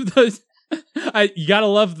you gotta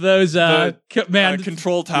love those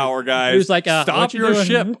control tower guys. Who's like, stop your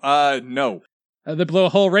ship? No. They blow a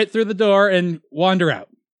hole right through the door and wander out.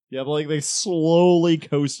 Yeah, but like they slowly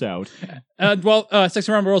coast out.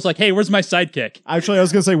 Sexy Rumble like, "Hey, where's my sidekick?" Actually, I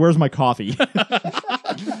was gonna say, "Where's my coffee?"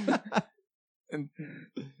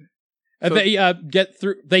 And they get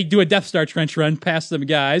through. They do a Death Star trench run past them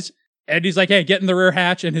guys, and he's like, "Hey, get in the rear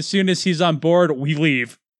hatch." And as soon as he's on board, we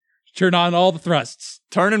leave. Turn on all the thrusts.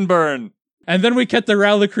 Turn and burn. And then we cut to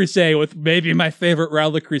Raul Crusay with maybe my favorite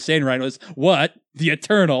Raul Crusay run was, "What? The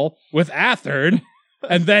Eternal with Athrun?"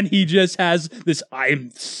 And then he just has this, "I'm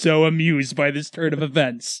so amused by this turn of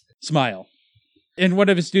events" smile. And one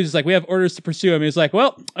of his dudes is like, "We have orders to pursue him." He's like,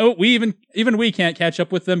 we can't catch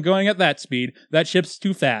up with them going at that speed. That ship's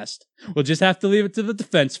too fast. We'll just have to leave it to the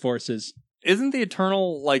defense forces." Isn't the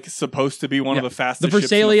Eternal, like, supposed to be one of the fastest the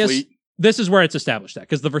ships in the fleet? This is where it's established that,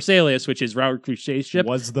 because the Versalius, which is Raul Crusay's ship,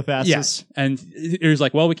 was the fastest. Yes. And he was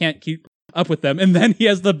like, we can't keep up with them. And then he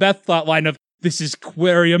has the Beth thought line of, "This is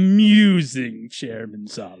very amusing, Chairman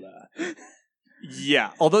Sala."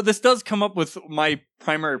 Yeah, although this does come up with my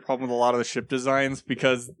primary problem with a lot of the ship designs,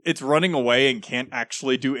 because it's running away and can't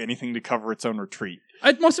actually do anything to cover its own retreat.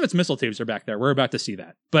 Most of its missile tubes are back there. We're about to see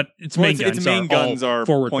that. But its main guns are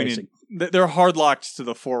forward pointed. facing. They're hard locked to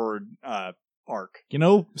the forward arc. You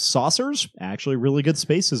know, saucers, actually really good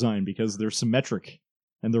space design because they're symmetric.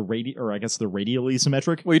 And they're they're radially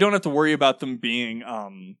symmetric. Well, you don't have to worry about them being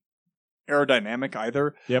aerodynamic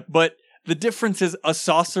either. Yep. But the difference is a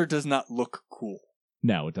saucer does not look cool.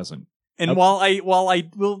 No, it doesn't. And while I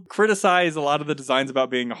will criticize a lot of the designs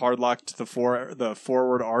about being hard locked to the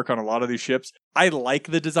forward arc on a lot of these ships, I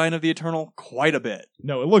like the design of the Eternal quite a bit.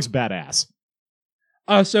 No, it looks badass.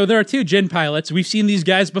 So there are two Jin pilots. We've seen these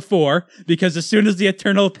guys before, because as soon as the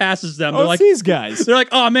Eternal passes them, they're like, these guys. They're like,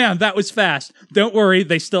 "Oh man, that was fast." Don't worry,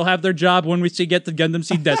 they still have their job when we get to Gundam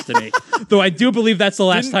Seed Destiny. Though I do believe that's the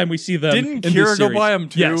last time we see them. Didn't Kira go by them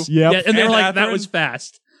too? Yes. Yep. Yeah, and they're like, Athrun? "That was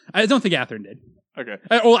fast." I don't think Athrun did. Okay.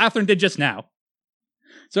 Athrun did just now.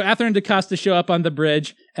 So Athrun and DaCosta show up on the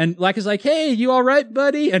bridge, and Lack is like, "Hey, you all right,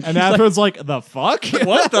 buddy?" And Athrun's like, "The fuck?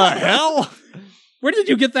 What the hell? Where did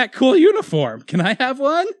you get that cool uniform? Can I have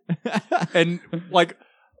one?" And, like,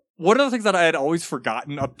 one of the things that I had always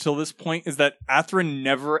forgotten up till this point is that Athrun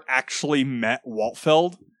never actually met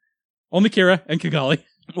Waltfeld. Only Kira and Kigali.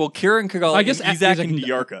 Well, Kira and Kigali, I guess Izak and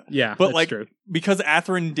Diarca. Yeah, but that's like, true. Because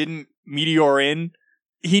Athrun didn't meteor in,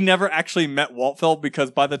 he never actually met Waltfeld,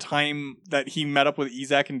 because by the time that he met up with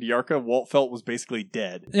Izak and Diarca, Waltfeld was basically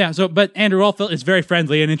dead. Yeah, but Andrew Waltfeld is very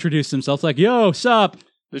friendly and introduced himself like, "Yo, sup?"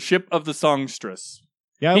 The ship of the songstress.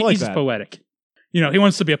 Yeah, I like he's that. Just poetic. You know, he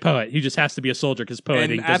wants to be a poet. He just has to be a soldier because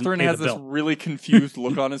poeting And doesn't Athrun pay has the this bill. really confused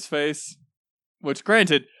look on his face, which,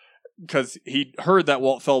 granted, because he heard that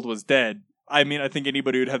Waltfeld was dead, I mean, I think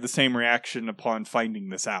anybody would have the same reaction upon finding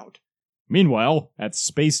this out. Meanwhile, at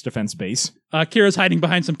Space Defense Base, Kira's hiding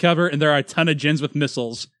behind some cover, and there are a ton of Jins with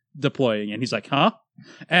missiles deploying, and he's like, "Huh?"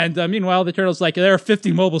 And meanwhile, the Turtle's like, "There are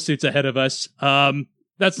 50 mobile suits ahead of us.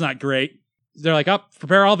 That's not great." They're like,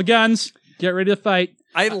 prepare all the guns. Get ready to fight."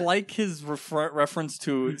 I like his reference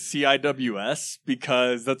to CIWS,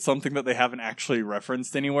 because that's something that they haven't actually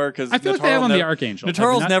referenced anywhere. Because I feel like they have on the Archangel.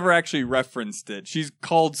 Natarl's never actually referenced it. She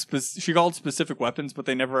called specific weapons, but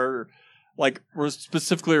they never were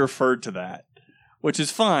specifically referred to that, which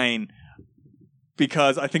is fine,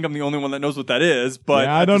 because I think I'm the only one that knows what that is. But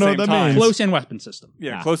yeah, I don't know what that means. Close-in weapon system.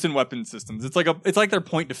 Yeah, close-in weapon systems. It's like their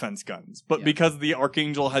point defense guns, but because the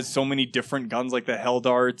Archangel has so many different guns, like the Hell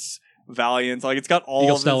Darts, Valiants, like it's got all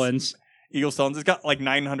Eagle of Stellans. It's got like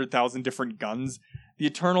 900,000 different guns. The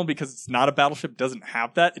Eternal, because it's not a battleship, doesn't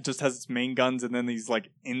have that. It just has its main guns and then these like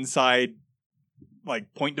inside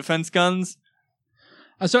like point defense guns.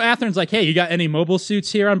 So Athrun's like, "Hey, you got any mobile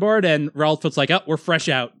suits here on board?" And Ralph's like, "Oh, we're fresh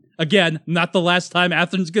out. Again, not the last time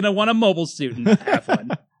Athrun's gonna want a mobile suit and have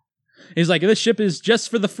one." He's like, "This ship is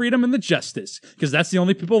just for the freedom and the justice, because that's the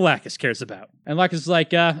only people Lacus cares about." And Lacus is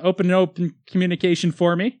like, open communication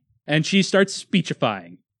for me." And she starts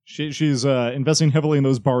speechifying. She's investing heavily in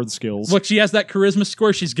those bard skills. Look, she has that charisma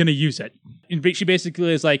score. She's going to use it. She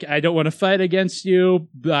basically is like, "I don't want to fight against you.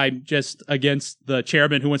 I'm just against the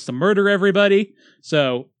chairman who wants to murder everybody.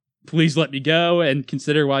 So please let me go and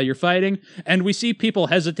consider while you're fighting. And we see people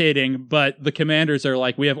hesitating, but the commanders are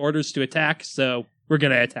like, we have orders to attack, so we're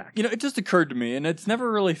going to attack. You know, it just occurred to me, and it's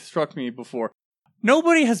never really struck me before.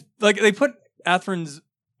 Nobody has, like, they put Atherin's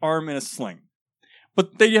arm in a sling,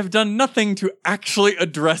 but they have done nothing to actually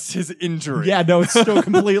address his injury. Yeah, no, it's still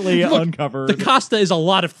completely Look, uncovered. The Costa is a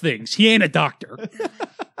lot of things. He ain't a doctor.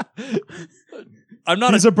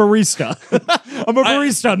 He's a barista. I'm a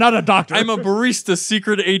barista, not a doctor. I'm a barista,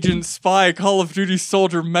 secret agent, spy, Call of Duty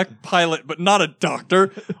soldier, mech pilot, but not a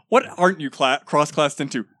doctor. What aren't you cross-classed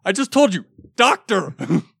into? I just told you, doctor!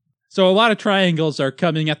 So a lot of triangles are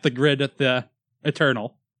coming at the grid at the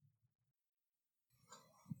Eternal.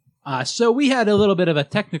 So we had a little bit of a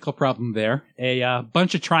technical problem there. A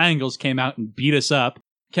bunch of triangles came out and beat us up,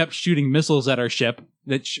 kept shooting missiles at our ship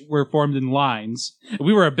that were formed in lines.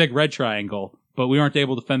 We were a big red triangle, but we weren't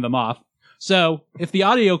able to fend them off. So if the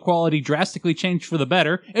audio quality drastically changed for the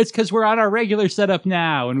better, it's because we're on our regular setup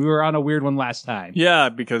now, and we were on a weird one last time. Yeah,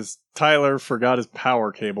 because Tyler forgot his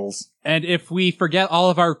power cables. And if we forget all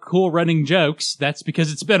of our cool running jokes, that's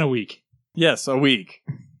because it's been a week. Yes, a week.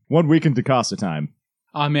 1 week in DaCosta time.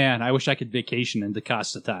 Oh man, I wish I could vacation in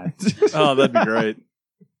DaCosta time. Oh, that'd be great.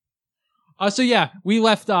 So yeah, we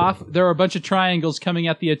left off. There were a bunch of triangles coming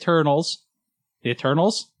at the Eternals. The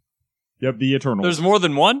Eternals? Yep, the Eternals. There's more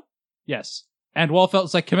than one? Yes. And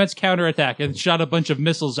Wallfeld's like, commence counterattack, and shot a bunch of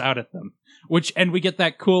missiles out at them. And we get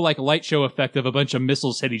that cool, like, light show effect of a bunch of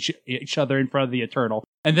missiles hit each other in front of the Eternal.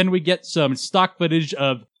 And then we get some stock footage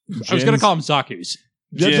of, I was going to call them Zaku's.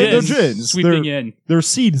 They're Jins. Sweeping in. They're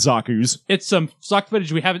seed Zaku's. It's some stock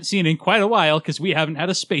footage we haven't seen in quite a while, because we haven't had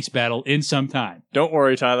a space battle in some time. Don't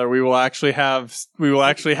worry, Tyler. We will actually have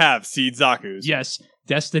Seed Zaku's. Yes.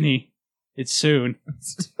 Destiny. It's soon.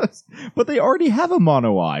 But they already have a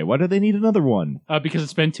mono eye. Why do they need another one? Because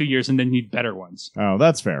it's been 2 years and they need better ones. Oh,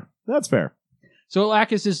 that's fair. That's fair. So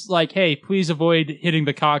Lacus is like, hey, please avoid hitting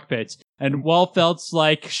the cockpits. And Wallfeld's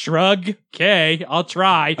like, shrug, okay, I'll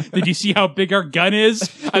try. Did you see how big our gun is?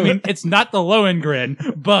 I mean, it's not the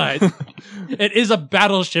Lohengrin, but it is a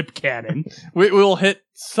battleship cannon. We'll hit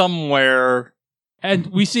somewhere. And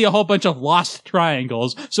we see a whole bunch of lost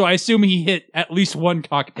triangles, so I assume he hit at least one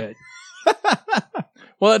cockpit.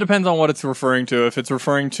 Well, it depends on what it's referring to. If it's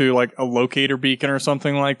referring to, like, a locator beacon or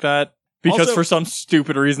something like that. Because Also, for some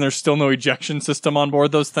stupid reason, there's still no ejection system on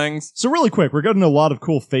board those things. So really quick, we're getting a lot of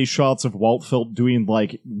cool face shots of Waltfeld doing,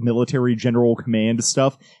 like, military general command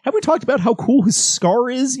stuff. Have we talked about how cool his scar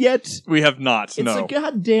is yet? We have not, It's no. a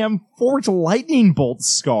goddamn forged lightning bolt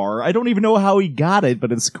scar. I don't even know how he got it,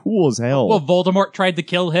 but it's cool as hell. Well, Voldemort tried to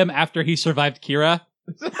kill him after he survived Kira.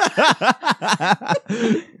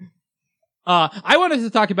 I wanted to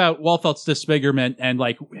talk about Wallfeld's disfigurement and,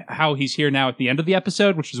 like, how he's here now at the end of the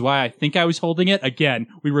episode, which is why I think I was holding it. Again,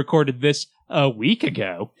 we recorded this a week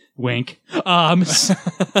ago. Wink. So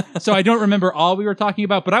I don't remember all we were talking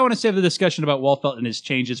about, but I want to save the discussion about Wallfeld and his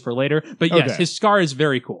changes for later. But yes, Okay. his scar is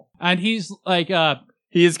very cool. And he's like,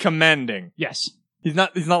 He is commanding. yes. He's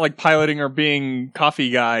not like piloting or being coffee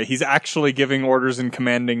guy. He's actually giving orders and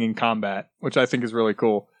commanding in combat, which I think is really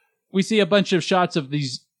cool. We see a bunch of shots of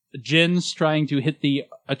these Jins trying to hit the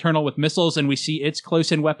Eternal with missiles, and we see its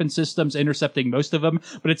close-in weapon systems intercepting most of them,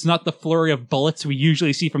 but it's not the flurry of bullets we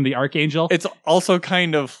usually see from the Archangel. It's also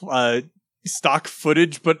kind of stock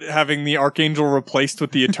footage, but having the Archangel replaced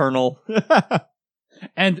with the Eternal.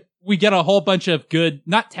 And we get a whole bunch of good,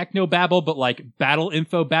 not techno babble, but like battle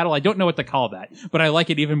info battle. I don't know what to call that, but I like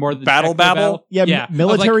it even more than Battle techno babble? yeah, Of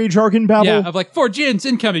military jargon babble. Yeah, of like 4 Jins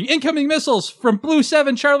incoming missiles from Blue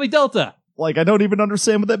 7 Charlie Delta. Like, I don't even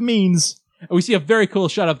understand what that means. And we see a very cool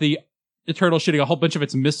shot of the Eternal shooting a whole bunch of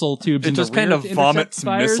its missile tubes. It in just the rear kind of to intercept vomits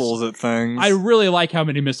fires. missiles at things. I really like how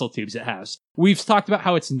many missile tubes it has. We've talked about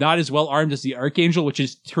how it's not as well armed as the Archangel, which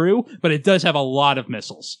is true, but it does have a lot of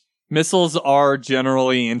missiles. Missiles are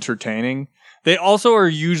generally entertaining. They also are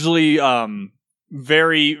usually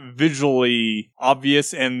very visually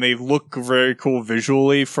obvious, and they look very cool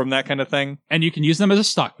visually from that kind of thing. And you can use them as a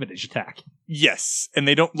stock footage attack. Yes, and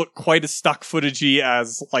they don't look quite as stock footagey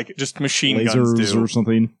as, like, just machine guns Lasers do. or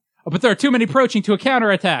something. But there are too many approaching to a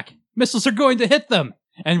counterattack. Missiles are going to hit them.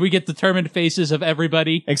 And we get determined faces of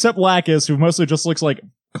everybody. Except Lacus, who mostly just looks like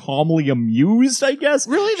calmly amused, I guess.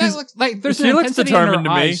 Really? She's- That looks like there's She an looks intensity in her determined to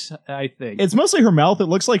me. eyes, I think. It's mostly her mouth. It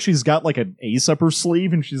looks like she's got like an ace up her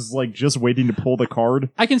sleeve and she's like just waiting to pull the card.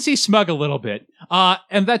 I can see smug a little bit.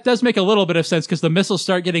 And that does make a little bit of sense because the missiles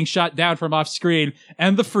start getting shot down from off screen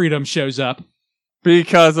and the Freedom shows up.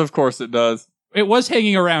 Because, of course, it does. It was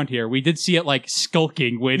hanging around here. We did see it like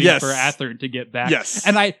skulking, waiting Yes. for Athearn to get back. Yes.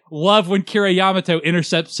 And I love when Kira Yamato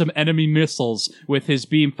intercepts some enemy missiles with his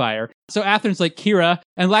beam fire. So Athearn's like, Kira,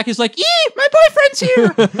 and Lack is like, my boyfriend's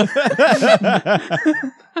here!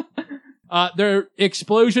 The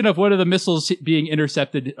explosion of one of the missiles being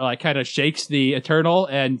intercepted kind of shakes the Eternal,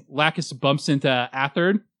 and Lacus bumps into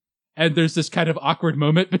Athearn. And there's this kind of awkward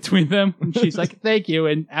moment between them. And she's like, thank you.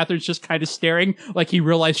 And Athearn's just kind of staring like he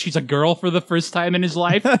realized she's a girl for the first time in his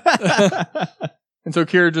life. And so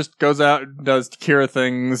Kira just goes out and does Kira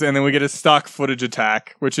things, and then we get a stock footage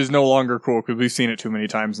attack, which is no longer cool because we've seen it too many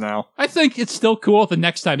times now. I think it's still cool. The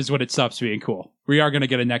next time is when it stops being cool. We are going to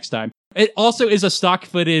get a next time. It also is a stock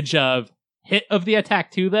footage of hit of the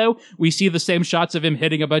attack too, though. We see the same shots of him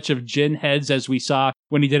hitting a bunch of Jinn heads as we saw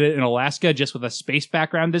when he did it in Alaska, just with a space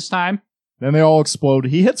background this time. Then they all explode.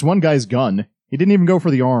 He hits one guy's gun. He didn't even go for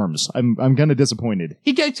the arms. I'm kind of disappointed.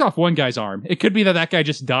 He gets off one guy's arm. It could be that guy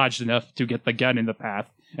just dodged enough to get the gun in the path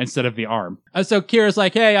instead of the arm. So Kira's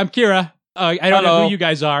like, hey, I'm Kira. I don't know who you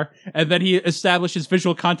guys are. And then he establishes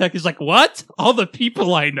visual contact. He's like, what? All the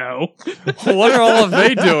people I know. What are all of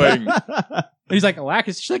they doing? And he's like,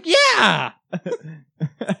 Lacus. She's like, yeah.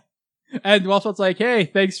 And Walfeld's like, hey,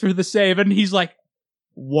 thanks for the save. And he's like,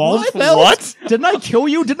 Walfeld? What? Didn't I kill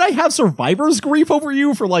you? Didn't I have survivor's grief over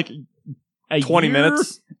you for like a 20 year?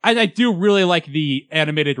 minutes? and I do really like the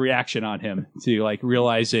animated reaction on him to like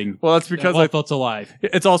realizing Well, that's because Walfeld's alive.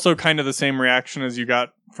 it's also kind of the same reaction as you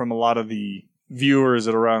got from a lot of the viewers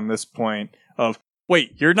at around this point of,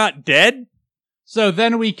 wait, you're not dead? So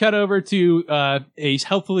then we cut over to a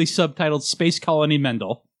helpfully subtitled Space Colony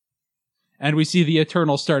Mendel. And we see the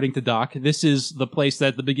Eternal starting to dock. This is the place that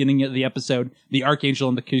at the beginning of the episode, the Archangel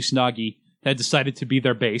and the Kusanagi had decided to be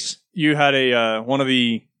their base. You had one of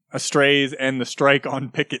the Astrays and the Strike on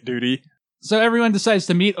picket duty. So everyone decides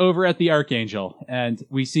to meet over at the Archangel. And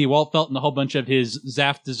we see Waltfeld and a whole bunch of his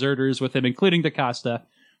Zaft deserters with him, including DaCosta,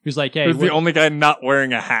 who's like, hey... Who's the only guy not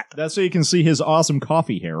wearing a hat. That's so you can see his awesome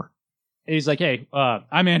coffee hair. He's like, hey,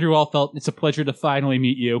 I'm Andrew Waltfeld. It's a pleasure to finally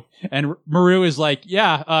meet you. And Maru is like,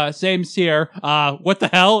 yeah, same's here. What the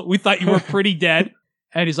hell? We thought you were pretty dead.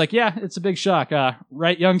 And he's like, yeah, it's a big shock.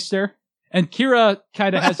 Right, youngster? And Kira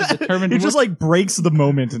kind of has a determined... He just like breaks the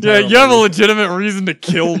moment Yeah, entirely. you have a legitimate reason to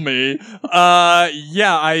kill me.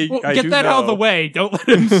 Yeah, I get do that out of the know. way. Don't let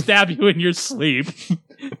him stab you in your sleep.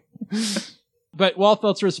 But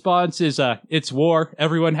Walfeld's response is, it's war.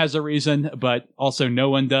 Everyone has a reason, but also no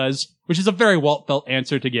one does, which is a very Waltfeld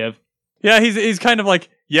answer to give. Yeah, he's kind of like,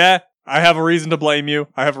 yeah, I have a reason to blame you.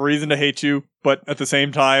 I have a reason to hate you. But at the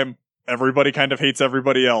same time, everybody kind of hates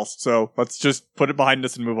everybody else. So let's just put it behind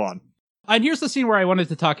us and move on. And here's the scene where I wanted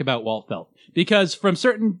to talk about Waltfeld, because from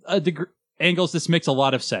certain angles, this makes a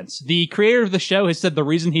lot of sense. The creator of the show has said the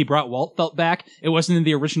reason he brought Waltfeld back, it wasn't in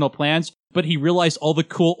the original plans, but he realized all the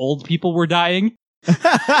cool old people were dying.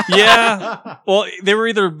 Yeah. Well, they were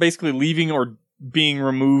either basically leaving or being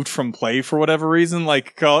removed from play for whatever reason.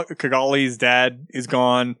 Like, Kigali's dad is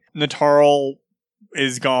gone. Natarl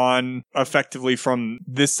is gone effectively from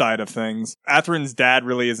this side of things. Athearn's dad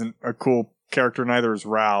really isn't a cool character, neither is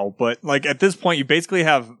Rao. But, like, at this point, you basically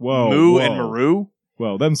have Mu and Maru.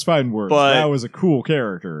 Well, them's fine words. But- That was a cool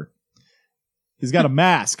character. He's got a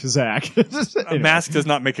mask, Zach. A mask does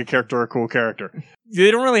not make a character a cool character. They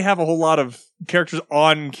don't really have a whole lot of characters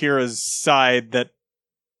on Kira's side that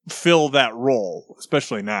fill that role,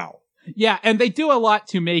 especially now. Yeah, and they do a lot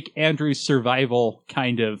to make Andrew's survival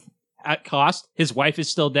kind of at cost. His wife is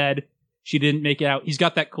still dead. She didn't make it out. He's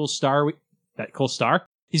got that cool star.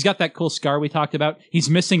 He's got that cool scar we talked about. He's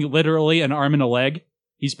missing literally an arm and a leg.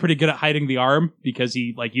 He's pretty good at hiding the arm because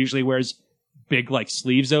he like usually wears big like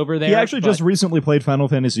sleeves over there. He actually but- just recently played Final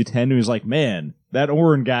Fantasy X, and he was like, man, that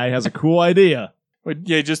Orin guy has a cool idea. But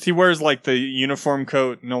yeah, just he wears like the uniform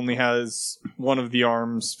coat and only has one of the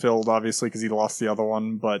arms filled, obviously, because he lost the other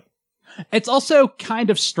one. But It's also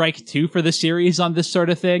kind of strike two for the series on this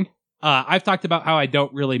sort of thing. I've talked about how I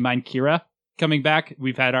don't really mind Kira coming back.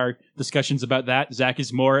 We've had our discussions about that. Zach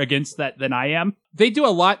is more against that than I am. They do a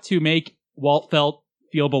lot to make Waltfeld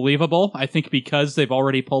feel believable, I think because they've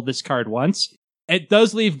already pulled this card once. It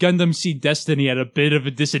does leave Gundam Seed Destiny at a bit of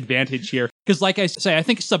a disadvantage here. Because like I say, I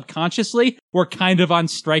think subconsciously, we're kind of on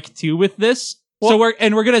strike 2 with this. So we're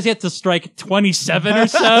going to get to strike 27 or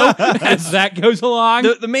so as that goes along.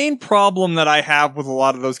 the main problem that I have with a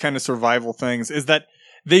lot of those kind of survival things is that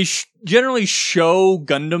they generally show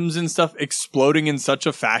Gundams and stuff exploding in such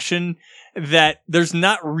a fashion that there's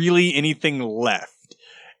not really anything left.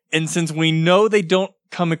 And since we know they don't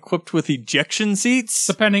come equipped with ejection seats.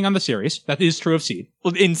 Depending on the series. That is true of Seed.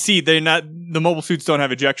 Well, in Seed, the mobile suits don't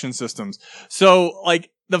have ejection systems. So,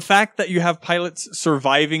 like, the fact that you have pilots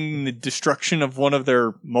surviving the destruction of one of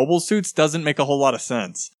their mobile suits doesn't make a whole lot of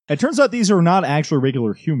sense. It turns out these are not actually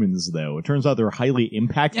regular humans, though. It turns out they're highly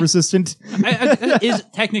impact resistant. That is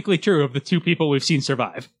technically true of the two people we've seen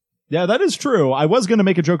survive. Yeah, that is true. I was going to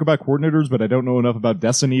make a joke about coordinators, but I don't know enough about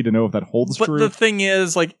Destiny to know if that holds true. But the thing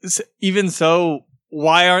is, like, even so,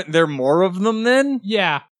 why aren't there more of them then?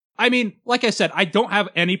 Yeah. I mean, like I said, I don't have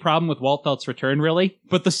any problem with Waltfeld's return, really,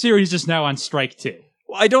 but the series is now on strike, too.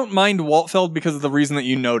 I don't mind Waltfeld because of the reason that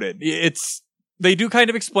you noted. They do kind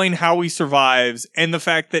of explain how he survives and the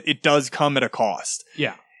fact that it does come at a cost.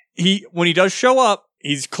 Yeah. When he does show up,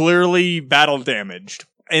 he's clearly battle damaged.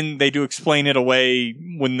 And they do explain it away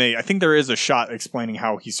I think there is a shot explaining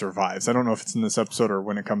how he survives. I don't know if it's in this episode or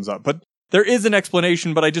when it comes up, but there is an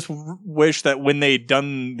explanation, but I just wish that when they'd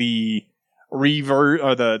done the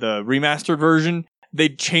the remastered version,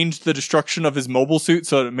 they'd changed the destruction of his mobile suit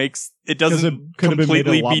so it doesn't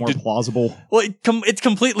completely a lot more plausible. Well, it's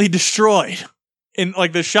completely destroyed. And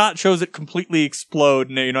like the shot shows it completely explode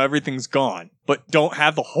and everything's gone. But don't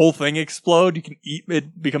have the whole thing explode.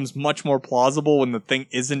 It becomes much more plausible when the thing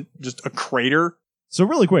isn't just a crater. So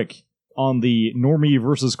really quick, on the normie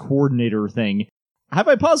versus coordinator thing, have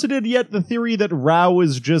I posited yet the theory that Rao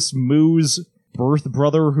is just Moo's birth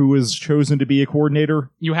brother who is chosen to be a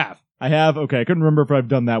coordinator? You have. I have? Okay, I couldn't remember if I've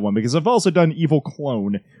done that one, because I've also done Evil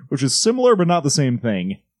Clone, which is similar but not the same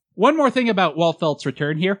thing. One more thing about Waltfeld's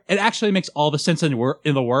return here. It actually makes all the sense in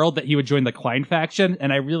the world that he would join the Klein faction,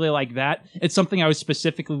 and I really like that. It's something I was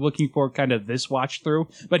specifically looking for kind of this watch through,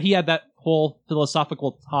 but he had that whole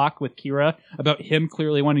philosophical talk with Kira about him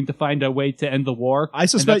clearly wanting to find a way to end the war. I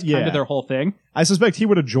suspect, and that's kind of their whole thing. I suspect he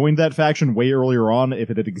would have joined that faction way earlier on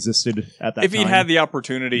if it had existed at that time. If he'd had the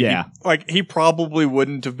opportunity, yeah. he probably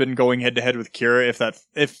wouldn't have been going head to head with Kira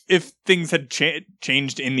if things had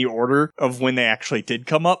changed in the order of when they actually did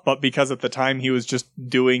come up. But because at the time he was just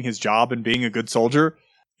doing his job and being a good soldier,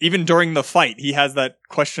 even during the fight, he has that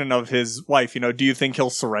question of his wife. Do you think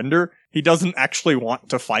he'll surrender? He doesn't actually want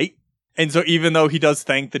to fight. And so even though he does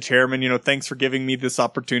thank the chairman, thanks for giving me this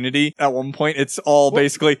opportunity, at one point it's all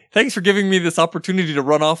basically, thanks for giving me this opportunity to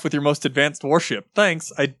run off with your most advanced warship.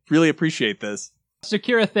 Thanks. I really appreciate this. So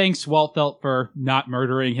Kira thanks Waltfeld for not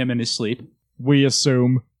murdering him in his sleep. We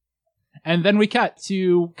assume. And then we cut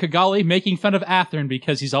to Kigali making fun of Athern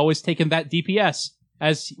because he's always taken that DPS,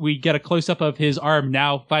 as we get a close-up of his arm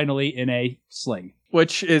now finally in a sling.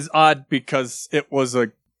 Which is odd because it was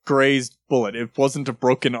a grazed bullet. It wasn't a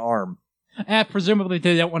broken arm. Presumably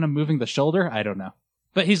they don't want him moving the shoulder. I don't know.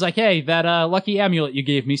 But he's like, hey, that lucky amulet you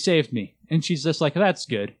gave me saved me. And she's just like, that's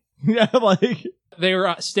good. Yeah, like... They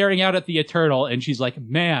were staring out at the Eternal, and she's like,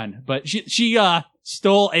 man. But she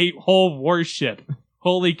stole a whole warship.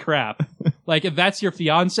 Holy crap. Like, if that's your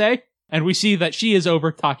fiancé, and we see that she is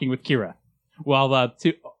over talking with Kira while the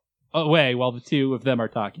two of them are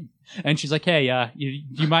talking. And she's like, hey, do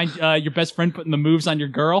you mind your best friend putting the moves on your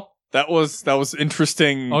girl? That was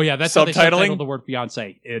interesting. Oh yeah, that's subtitling. How they subtitled the word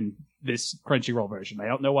fiancé in this Crunchyroll version. I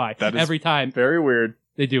don't know why. That is every time very weird.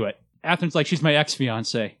 They do it. Athern's like, she's my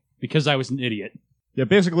ex-fiancé because I was an idiot. Yeah,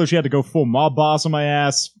 basically she had to go full mob boss on my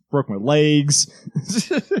ass, broke my legs.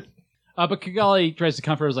 But Kigali tries to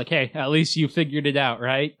comfort her, like, hey, at least you figured it out,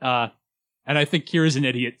 right? And I think Kira's an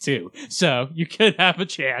idiot too, so you could have a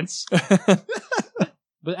chance.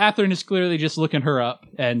 But Athern is clearly just looking her up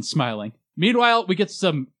and smiling. Meanwhile,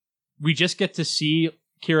 we just get to see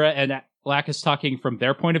Kira and Lacus talking from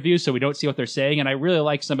their point of view, so we don't see what they're saying, and I really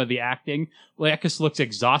like some of the acting. Lacus looks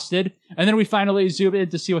exhausted, and then we finally zoom in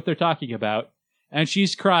to see what they're talking about. And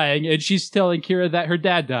she's crying, and she's telling Kira that her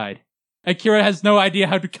dad died. And Kira has no idea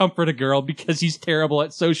how to comfort a girl because he's terrible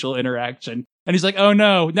at social interaction. And he's like, oh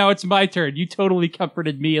no, now it's my turn. You totally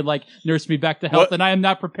comforted me and nursed me back to health, and I am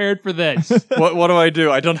not prepared for this. What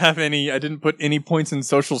do? I didn't put any points in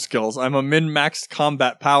social skills. I'm a min-maxed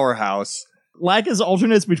combat powerhouse. Lacus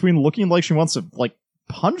alternates between looking like she wants to,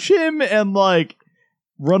 punch him and,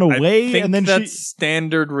 run away. I think and then that's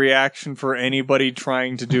standard reaction for anybody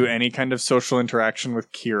trying to do any kind of social interaction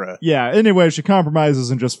with Kira. Yeah, anyway, she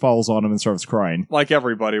compromises and just falls on him and starts crying. Like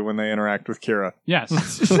everybody when they interact with Kira. Yes.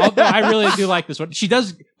 Although I really do like this one. She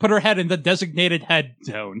does put her head in the designated head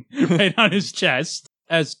zone right on his chest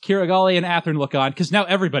as Kigali and Athern look on, because now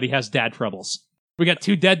everybody has dad troubles. We got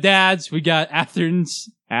two dead dads. We got Athern's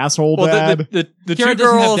asshole dad. The two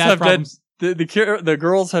girls have dead. The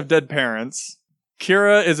girls have dead parents.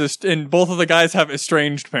 Kira is and both of the guys have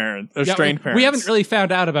estranged parents. Parents. We haven't really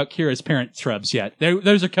found out about Kira's parent shrubs yet.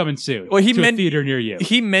 Those are coming soon. Well, to a theater near you.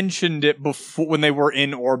 He mentioned it before when they were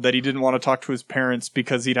in Orb that he didn't want to talk to his parents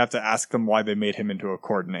because he'd have to ask them why they made him into a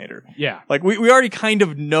coordinator. Yeah. Like, we already kind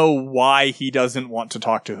of know why he doesn't want to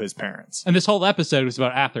talk to his parents. And this whole episode was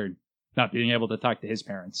about Athern not being able to talk to his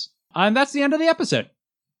parents. And that's the end of the episode.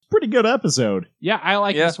 Pretty good episode. Yeah, I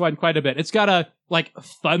like this one quite a bit. It's got a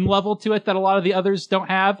fun level to it that a lot of the others don't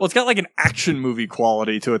have. Well, it's got like an action movie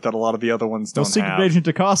quality to it that a lot of the other ones don't Secret have. Agent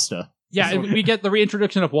Acosta. Yeah, we get the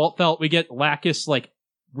reintroduction of Walt Felt. We get Lacus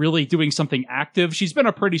really doing something active. She's been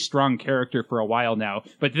a pretty strong character for a while now,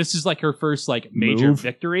 but this is her first major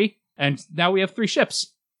victory. And now we have 3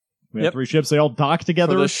 ships. We have 3 ships. They all dock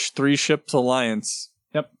together. For the 3 ships alliance.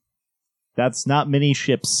 Yep. That's not many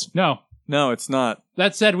ships. No, it's not.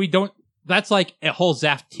 That said, we don't. That's like a whole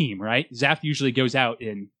Zaft team, right? Zaft usually goes out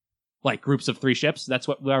in groups of 3 ships. That's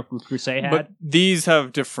what our Crusade had. But these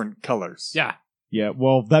have different colors. Yeah. Yeah,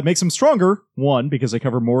 well, that makes them stronger. 1, because they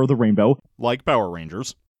cover more of the rainbow. Like Power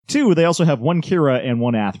Rangers. 2, they also have 1 Kira and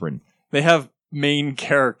 1 Athrin. They have main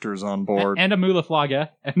characters on board. And a Mulaflaga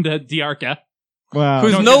and a Diarca. Wow.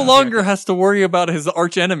 Who no longer has to worry about his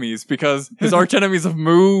arch enemies because his arch enemies of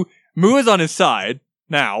Mu is on his side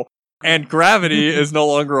now. And gravity is no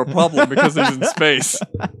longer a problem because he's in space.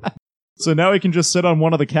 So now he can just sit on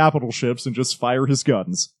one of the capital ships and just fire his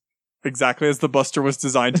guns. Exactly as the Buster was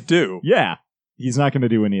designed to do. Yeah. He's not going to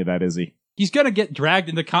do any of that, is he? He's going to get dragged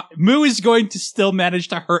into... Mu is going to still manage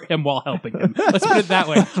to hurt him while helping him. Let's put it that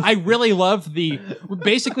way. I really love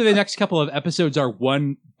basically, the next couple of episodes are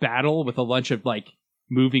one battle with a bunch of,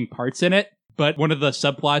 moving parts in it. But one of the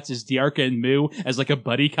subplots is Diarca and Mu as, a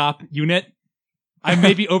buddy cop unit. I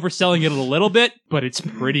may be overselling it a little bit, but it's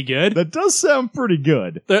pretty good. That does sound pretty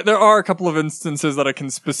good. There are a couple of instances that I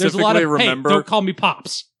can specifically There's a lot of, remember. Hey, don't call me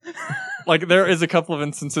Pops. There is a couple of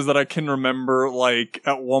instances that I can remember,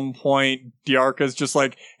 at one point, Diarca's just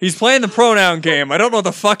he's playing the pronoun game. I don't know what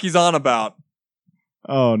the fuck he's on about.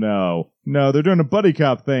 Oh, no. No, they're doing a buddy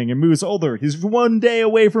cop thing, and Mu's older. He's 1 day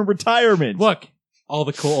away from retirement. Look, all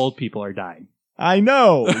the cool old people are dying. I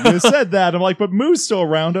know. You said that. I'm but Mu's still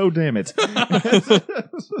around. Oh, damn it.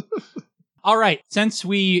 All right. Since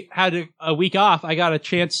we had a week off, I got a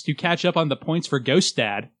chance to catch up on the points for Ghost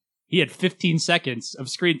Dad. He had 15 seconds of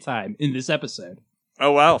screen time in this episode.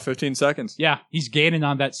 Oh, wow. 15 seconds. Yeah. He's gaining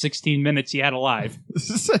on that 16 minutes he had alive.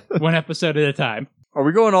 1 episode at a time. Are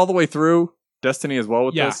we going all the way through Destiny as well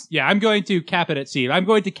with this? Yeah, I'm going to cap it at Seed. I'm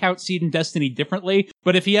going to count Seed and Destiny differently,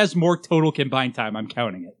 but if he has more total combined time, I'm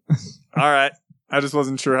counting it. All right. I just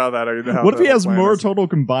wasn't sure how what if he has more total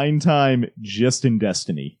combined time just in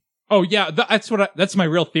Destiny? Oh, yeah, that's my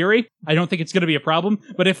real theory. I don't think it's going to be a problem,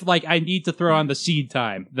 but if, I need to throw on the Seed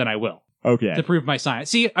time, then I will. Okay. To prove my science.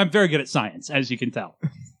 See, I'm very good at science, as you can tell.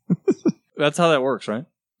 That's how that works, right?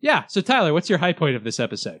 Yeah, so Tyler, what's your high point of this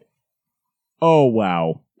episode? Oh,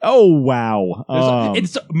 wow.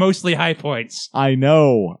 It's mostly high points. I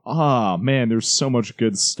know. Man, there's so much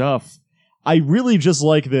good stuff. I really just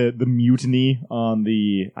like the mutiny on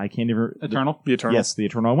the... I can't even... Eternal? The Eternal. Yes, the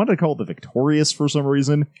Eternal. I wanted to call it the Victorious for some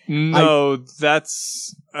reason. No,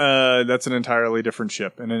 that's an entirely different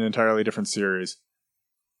ship in an entirely different series.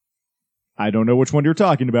 I don't know which one you're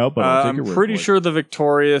talking about, but I'll take your word I'm pretty for it. sure the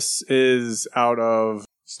Victorious is out of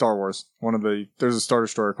Star Wars. There's a Star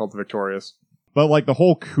Destroyer called the Victorious. But the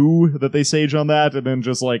whole coup that they sage on that, and then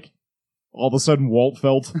just all of a sudden Walt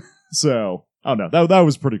felt. So, oh no, that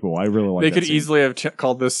was pretty cool. I really like that. They could scene. easily have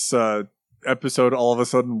called this episode all of a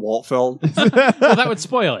sudden Walt felt. Well, that would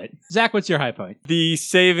spoil it. Zach, what's your high point? The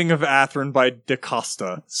saving of Athrin by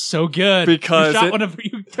DaCosta. So good. Because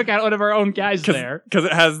you took out one of our own guys there. Because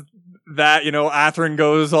it has that, Athrin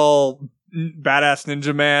goes all badass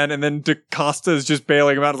ninja man, and then DaCosta is just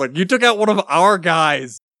bailing him out. It's you took out one of our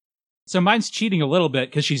guys. So mine's cheating a little bit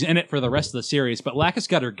because she's in it for the rest of the series, but Lacus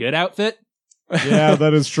got her good outfit. Yeah,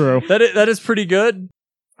 that is true. That is pretty good.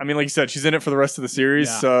 I mean, like you said, she's in it for the rest of the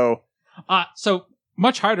series, so... So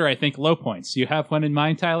much harder, I think, low points. You have one in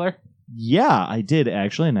mind, Tyler? Yeah, I did,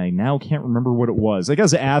 actually, and I now can't remember what it was. I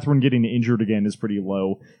guess Athrin getting injured again is pretty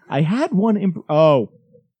low. I had one...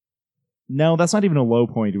 No, that's not even a low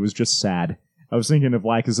point. It was just sad. I was thinking of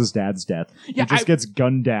Lacus's dad's death. Yeah, he just gets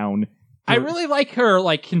gunned down. I really like her,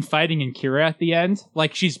 confiding in Kira at the end.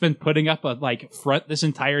 She's been putting up a, front this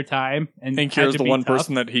entire time. And Kira's the one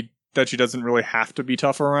person that she doesn't really have to be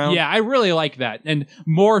tough around. Yeah, I really like that. And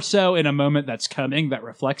more so in a moment that's coming that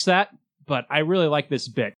reflects that. But I really like this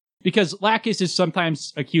bit. Because Lacus is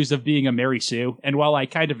sometimes accused of being a Mary Sue. And while I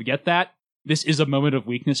kind of get that, this is a moment of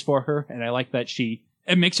weakness for her. And I like that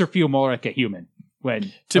it makes her feel more like a human.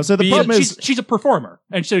 when So the problem is, she's a performer,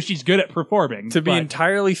 and so she's good at performing. To be but-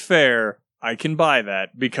 entirely fair, I can buy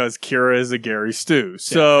that because Kira is a Gary Stu.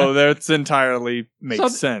 So that's entirely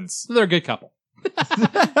makes sense. they're a good couple.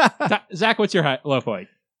 Zach, what's your low point?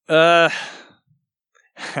 I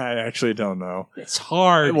actually don't know. It's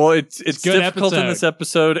hard. Well, it's good difficult in episode. this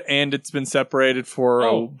episode, and it's been separated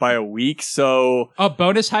for by a week. So A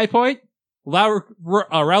bonus high point?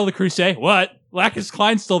 Raul the Crusade. What? Lacus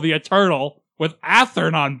Klein's still the Eternal with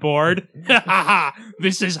Athern on board.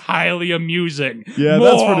 This is highly amusing. Yeah, more,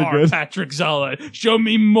 that's pretty good. Patrick Zala, show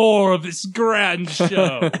me more of this grand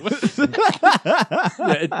show.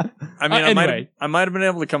 I might have been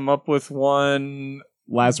able to come up with one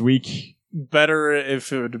last week. better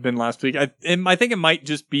if it would have been last week. I think it might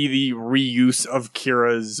just be the reuse of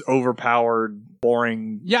Kira's overpowered,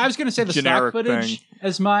 boring. Yeah, I was going to say the stock generic footage thing.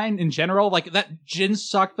 as mine in general. Like that Jin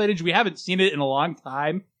stock footage, we haven't seen it in a long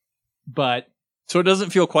time, but So it doesn't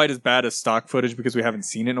feel quite as bad as stock footage because we haven't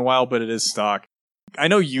seen it in a while, but it is stock. I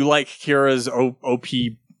know you like Kira's OP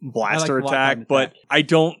blaster I like attack, lockdown but attack. I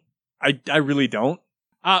don't. I really don't.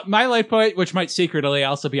 My low point, which might secretly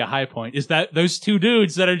also be a high point, is that those two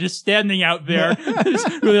dudes that are just standing out there, just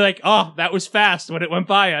really like, oh, that was fast when it went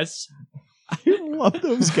by us. I love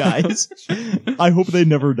those guys. I hope they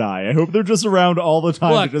never die. I hope they're just around all the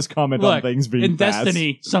time to just comment on things being in fast.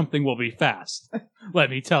 Destiny, something will be fast. Let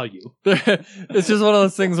me tell you. It's just one of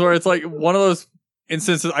those things where it's like one of those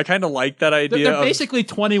instances. I kind of like that idea. They're basically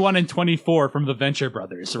 21 and 24 from the Venture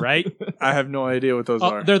Brothers, right? I have no idea what those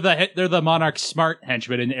are. They're the Monarch smart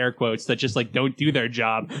henchmen in air quotes that just like don't do their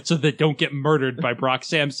job so they don't get murdered by Brock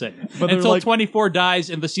Sampson But until like, 24 dies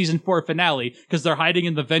in the season 4 finale because they're hiding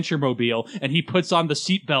in the Venture Mobile and he puts on the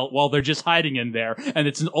seatbelt while they're just hiding in there, and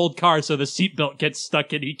it's an old car, so the seatbelt gets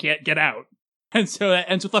stuck and he can't get out. And so that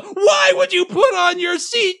ends with why would you put on your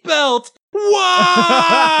seatbelt?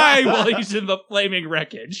 Why? While he's in the flaming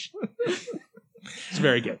wreckage. It's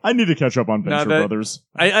very good. I need to catch up on Venture Brothers.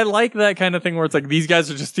 I like that kind of thing where it's like these guys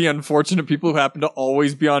are just the unfortunate people who happen to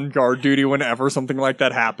always be on guard duty whenever something like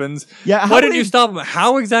that happens. Yeah, why didn't you stop them?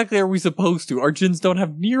 How exactly are we supposed to? Our Jins don't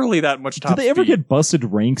have nearly that much top Did they ever speed. get busted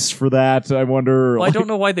ranks for that? I wonder. Well, I don't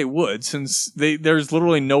know why they would, since there's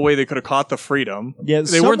literally no way they could have caught the Freedom. Yeah,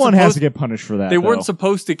 they weren't someone has supposed- to get punished for that. They weren't though.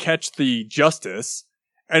 supposed to catch the Justice.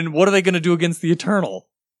 And what are they going to do against the Eternal?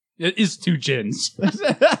 It is two Jins.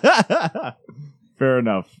 Fair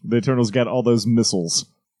enough. The Eternals got all those missiles.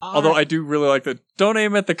 Although I do really like that. Don't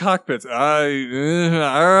aim at the cockpits. All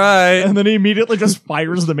right. And then he immediately just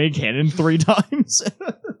fires the main cannon 3 times.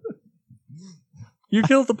 You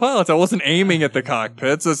killed the pilots. I wasn't aiming at the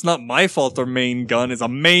cockpits. It's not my fault their main gun is a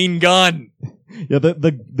main gun. Yeah,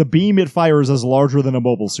 the beam it fires is larger than a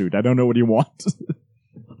mobile suit. I don't know what you want.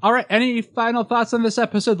 All right, any final thoughts on this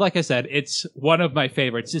episode? Like I said, it's one of my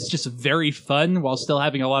favorites. It's just very fun while still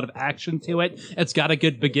having a lot of action to it. It's got a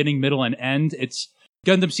good beginning, middle, and end.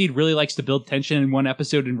 Gundam Seed really likes to build tension in one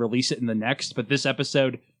episode and release it in the next, but this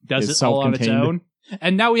episode does It's it all on its self-contained. own.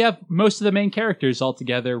 And now we have most of the main characters all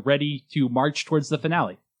together, ready to march towards the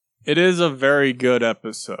finale. It is a very good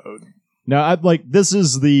episode. Now, this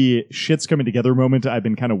is the shit's coming together moment I've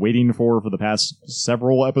been kind of waiting for the past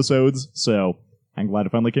several episodes, so I'm glad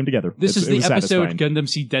it finally came together. This is It the was episode satisfying. Gundam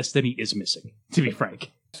Seed Destiny is missing, to be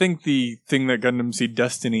frank. I think the thing that Gundam Seed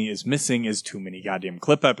Destiny is missing is too many goddamn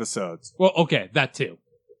clip episodes. Well, okay, that too.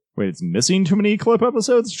 Wait, it's missing too many clip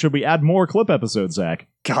episodes? Should we add more clip episodes, Zach?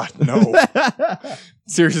 God, no.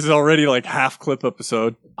 Series is already like half clip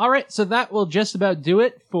episode. All right, so that will just about do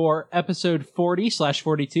it for episode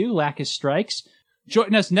 40/42, Lacus Strikes.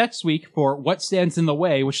 Join us next week for What Stands in the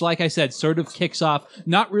Way, which, like I said, sort of kicks off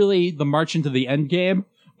not really the march into the end game,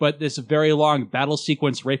 but this very long battle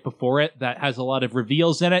sequence right before it that has a lot of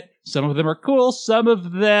reveals in it. Some of them are cool, some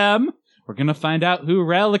of them we're going to find out who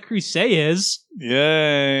Raul the Crusade is.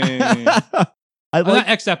 Yay. I Not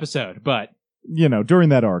next episode, but during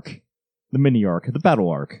that arc. The mini arc, the battle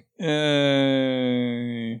arc.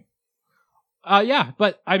 Yay. yeah,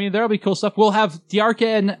 but I mean, there'll be cool stuff. We'll have Diarca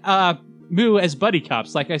and Mu as buddy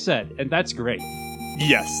cops, like I said, and that's great.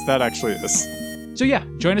 Yes, that actually is. So yeah,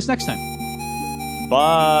 join us next time.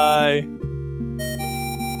 Bye.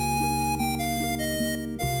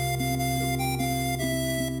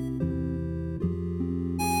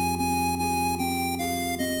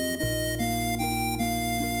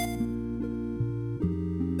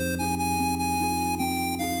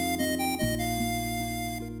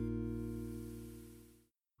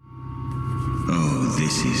 Oh,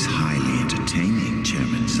 this is highly entertaining,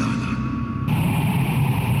 Chairman Zala.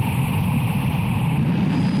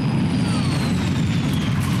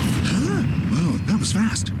 Huh? Well, that was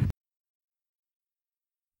fast.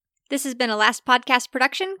 This has been a Last Podcast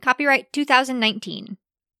production, copyright 2019.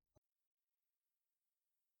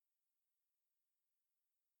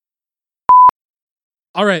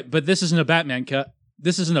 All right, but this isn't a Batman cut.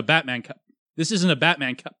 This isn't a Batman cut. This isn't a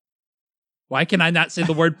Batman cut. Why can I not say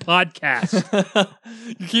the word podcast?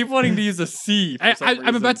 You keep wanting to use a C. For some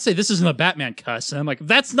I'm about to say this isn't a Batman cuss, and I'm like,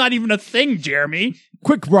 that's not even a thing, Jeremy.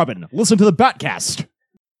 Quick, Robin, listen to the Batcast.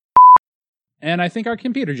 And I think our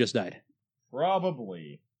computer just died.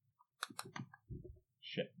 Probably.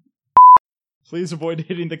 Shit. Please avoid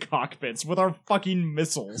hitting the cockpits with our fucking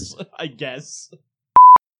missiles, I guess.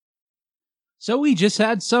 So we just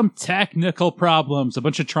had some technical problems. A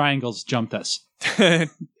bunch of triangles jumped us.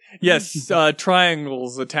 Yes,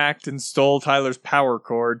 triangles attacked and stole Tyler's power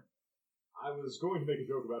cord. I was going to make a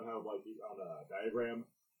joke about how, like, on a diagram...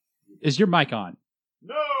 Is your mic on?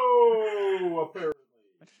 No! Apparently.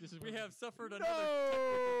 We have suffered another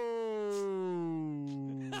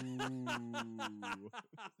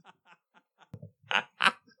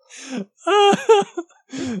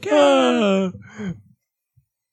technical...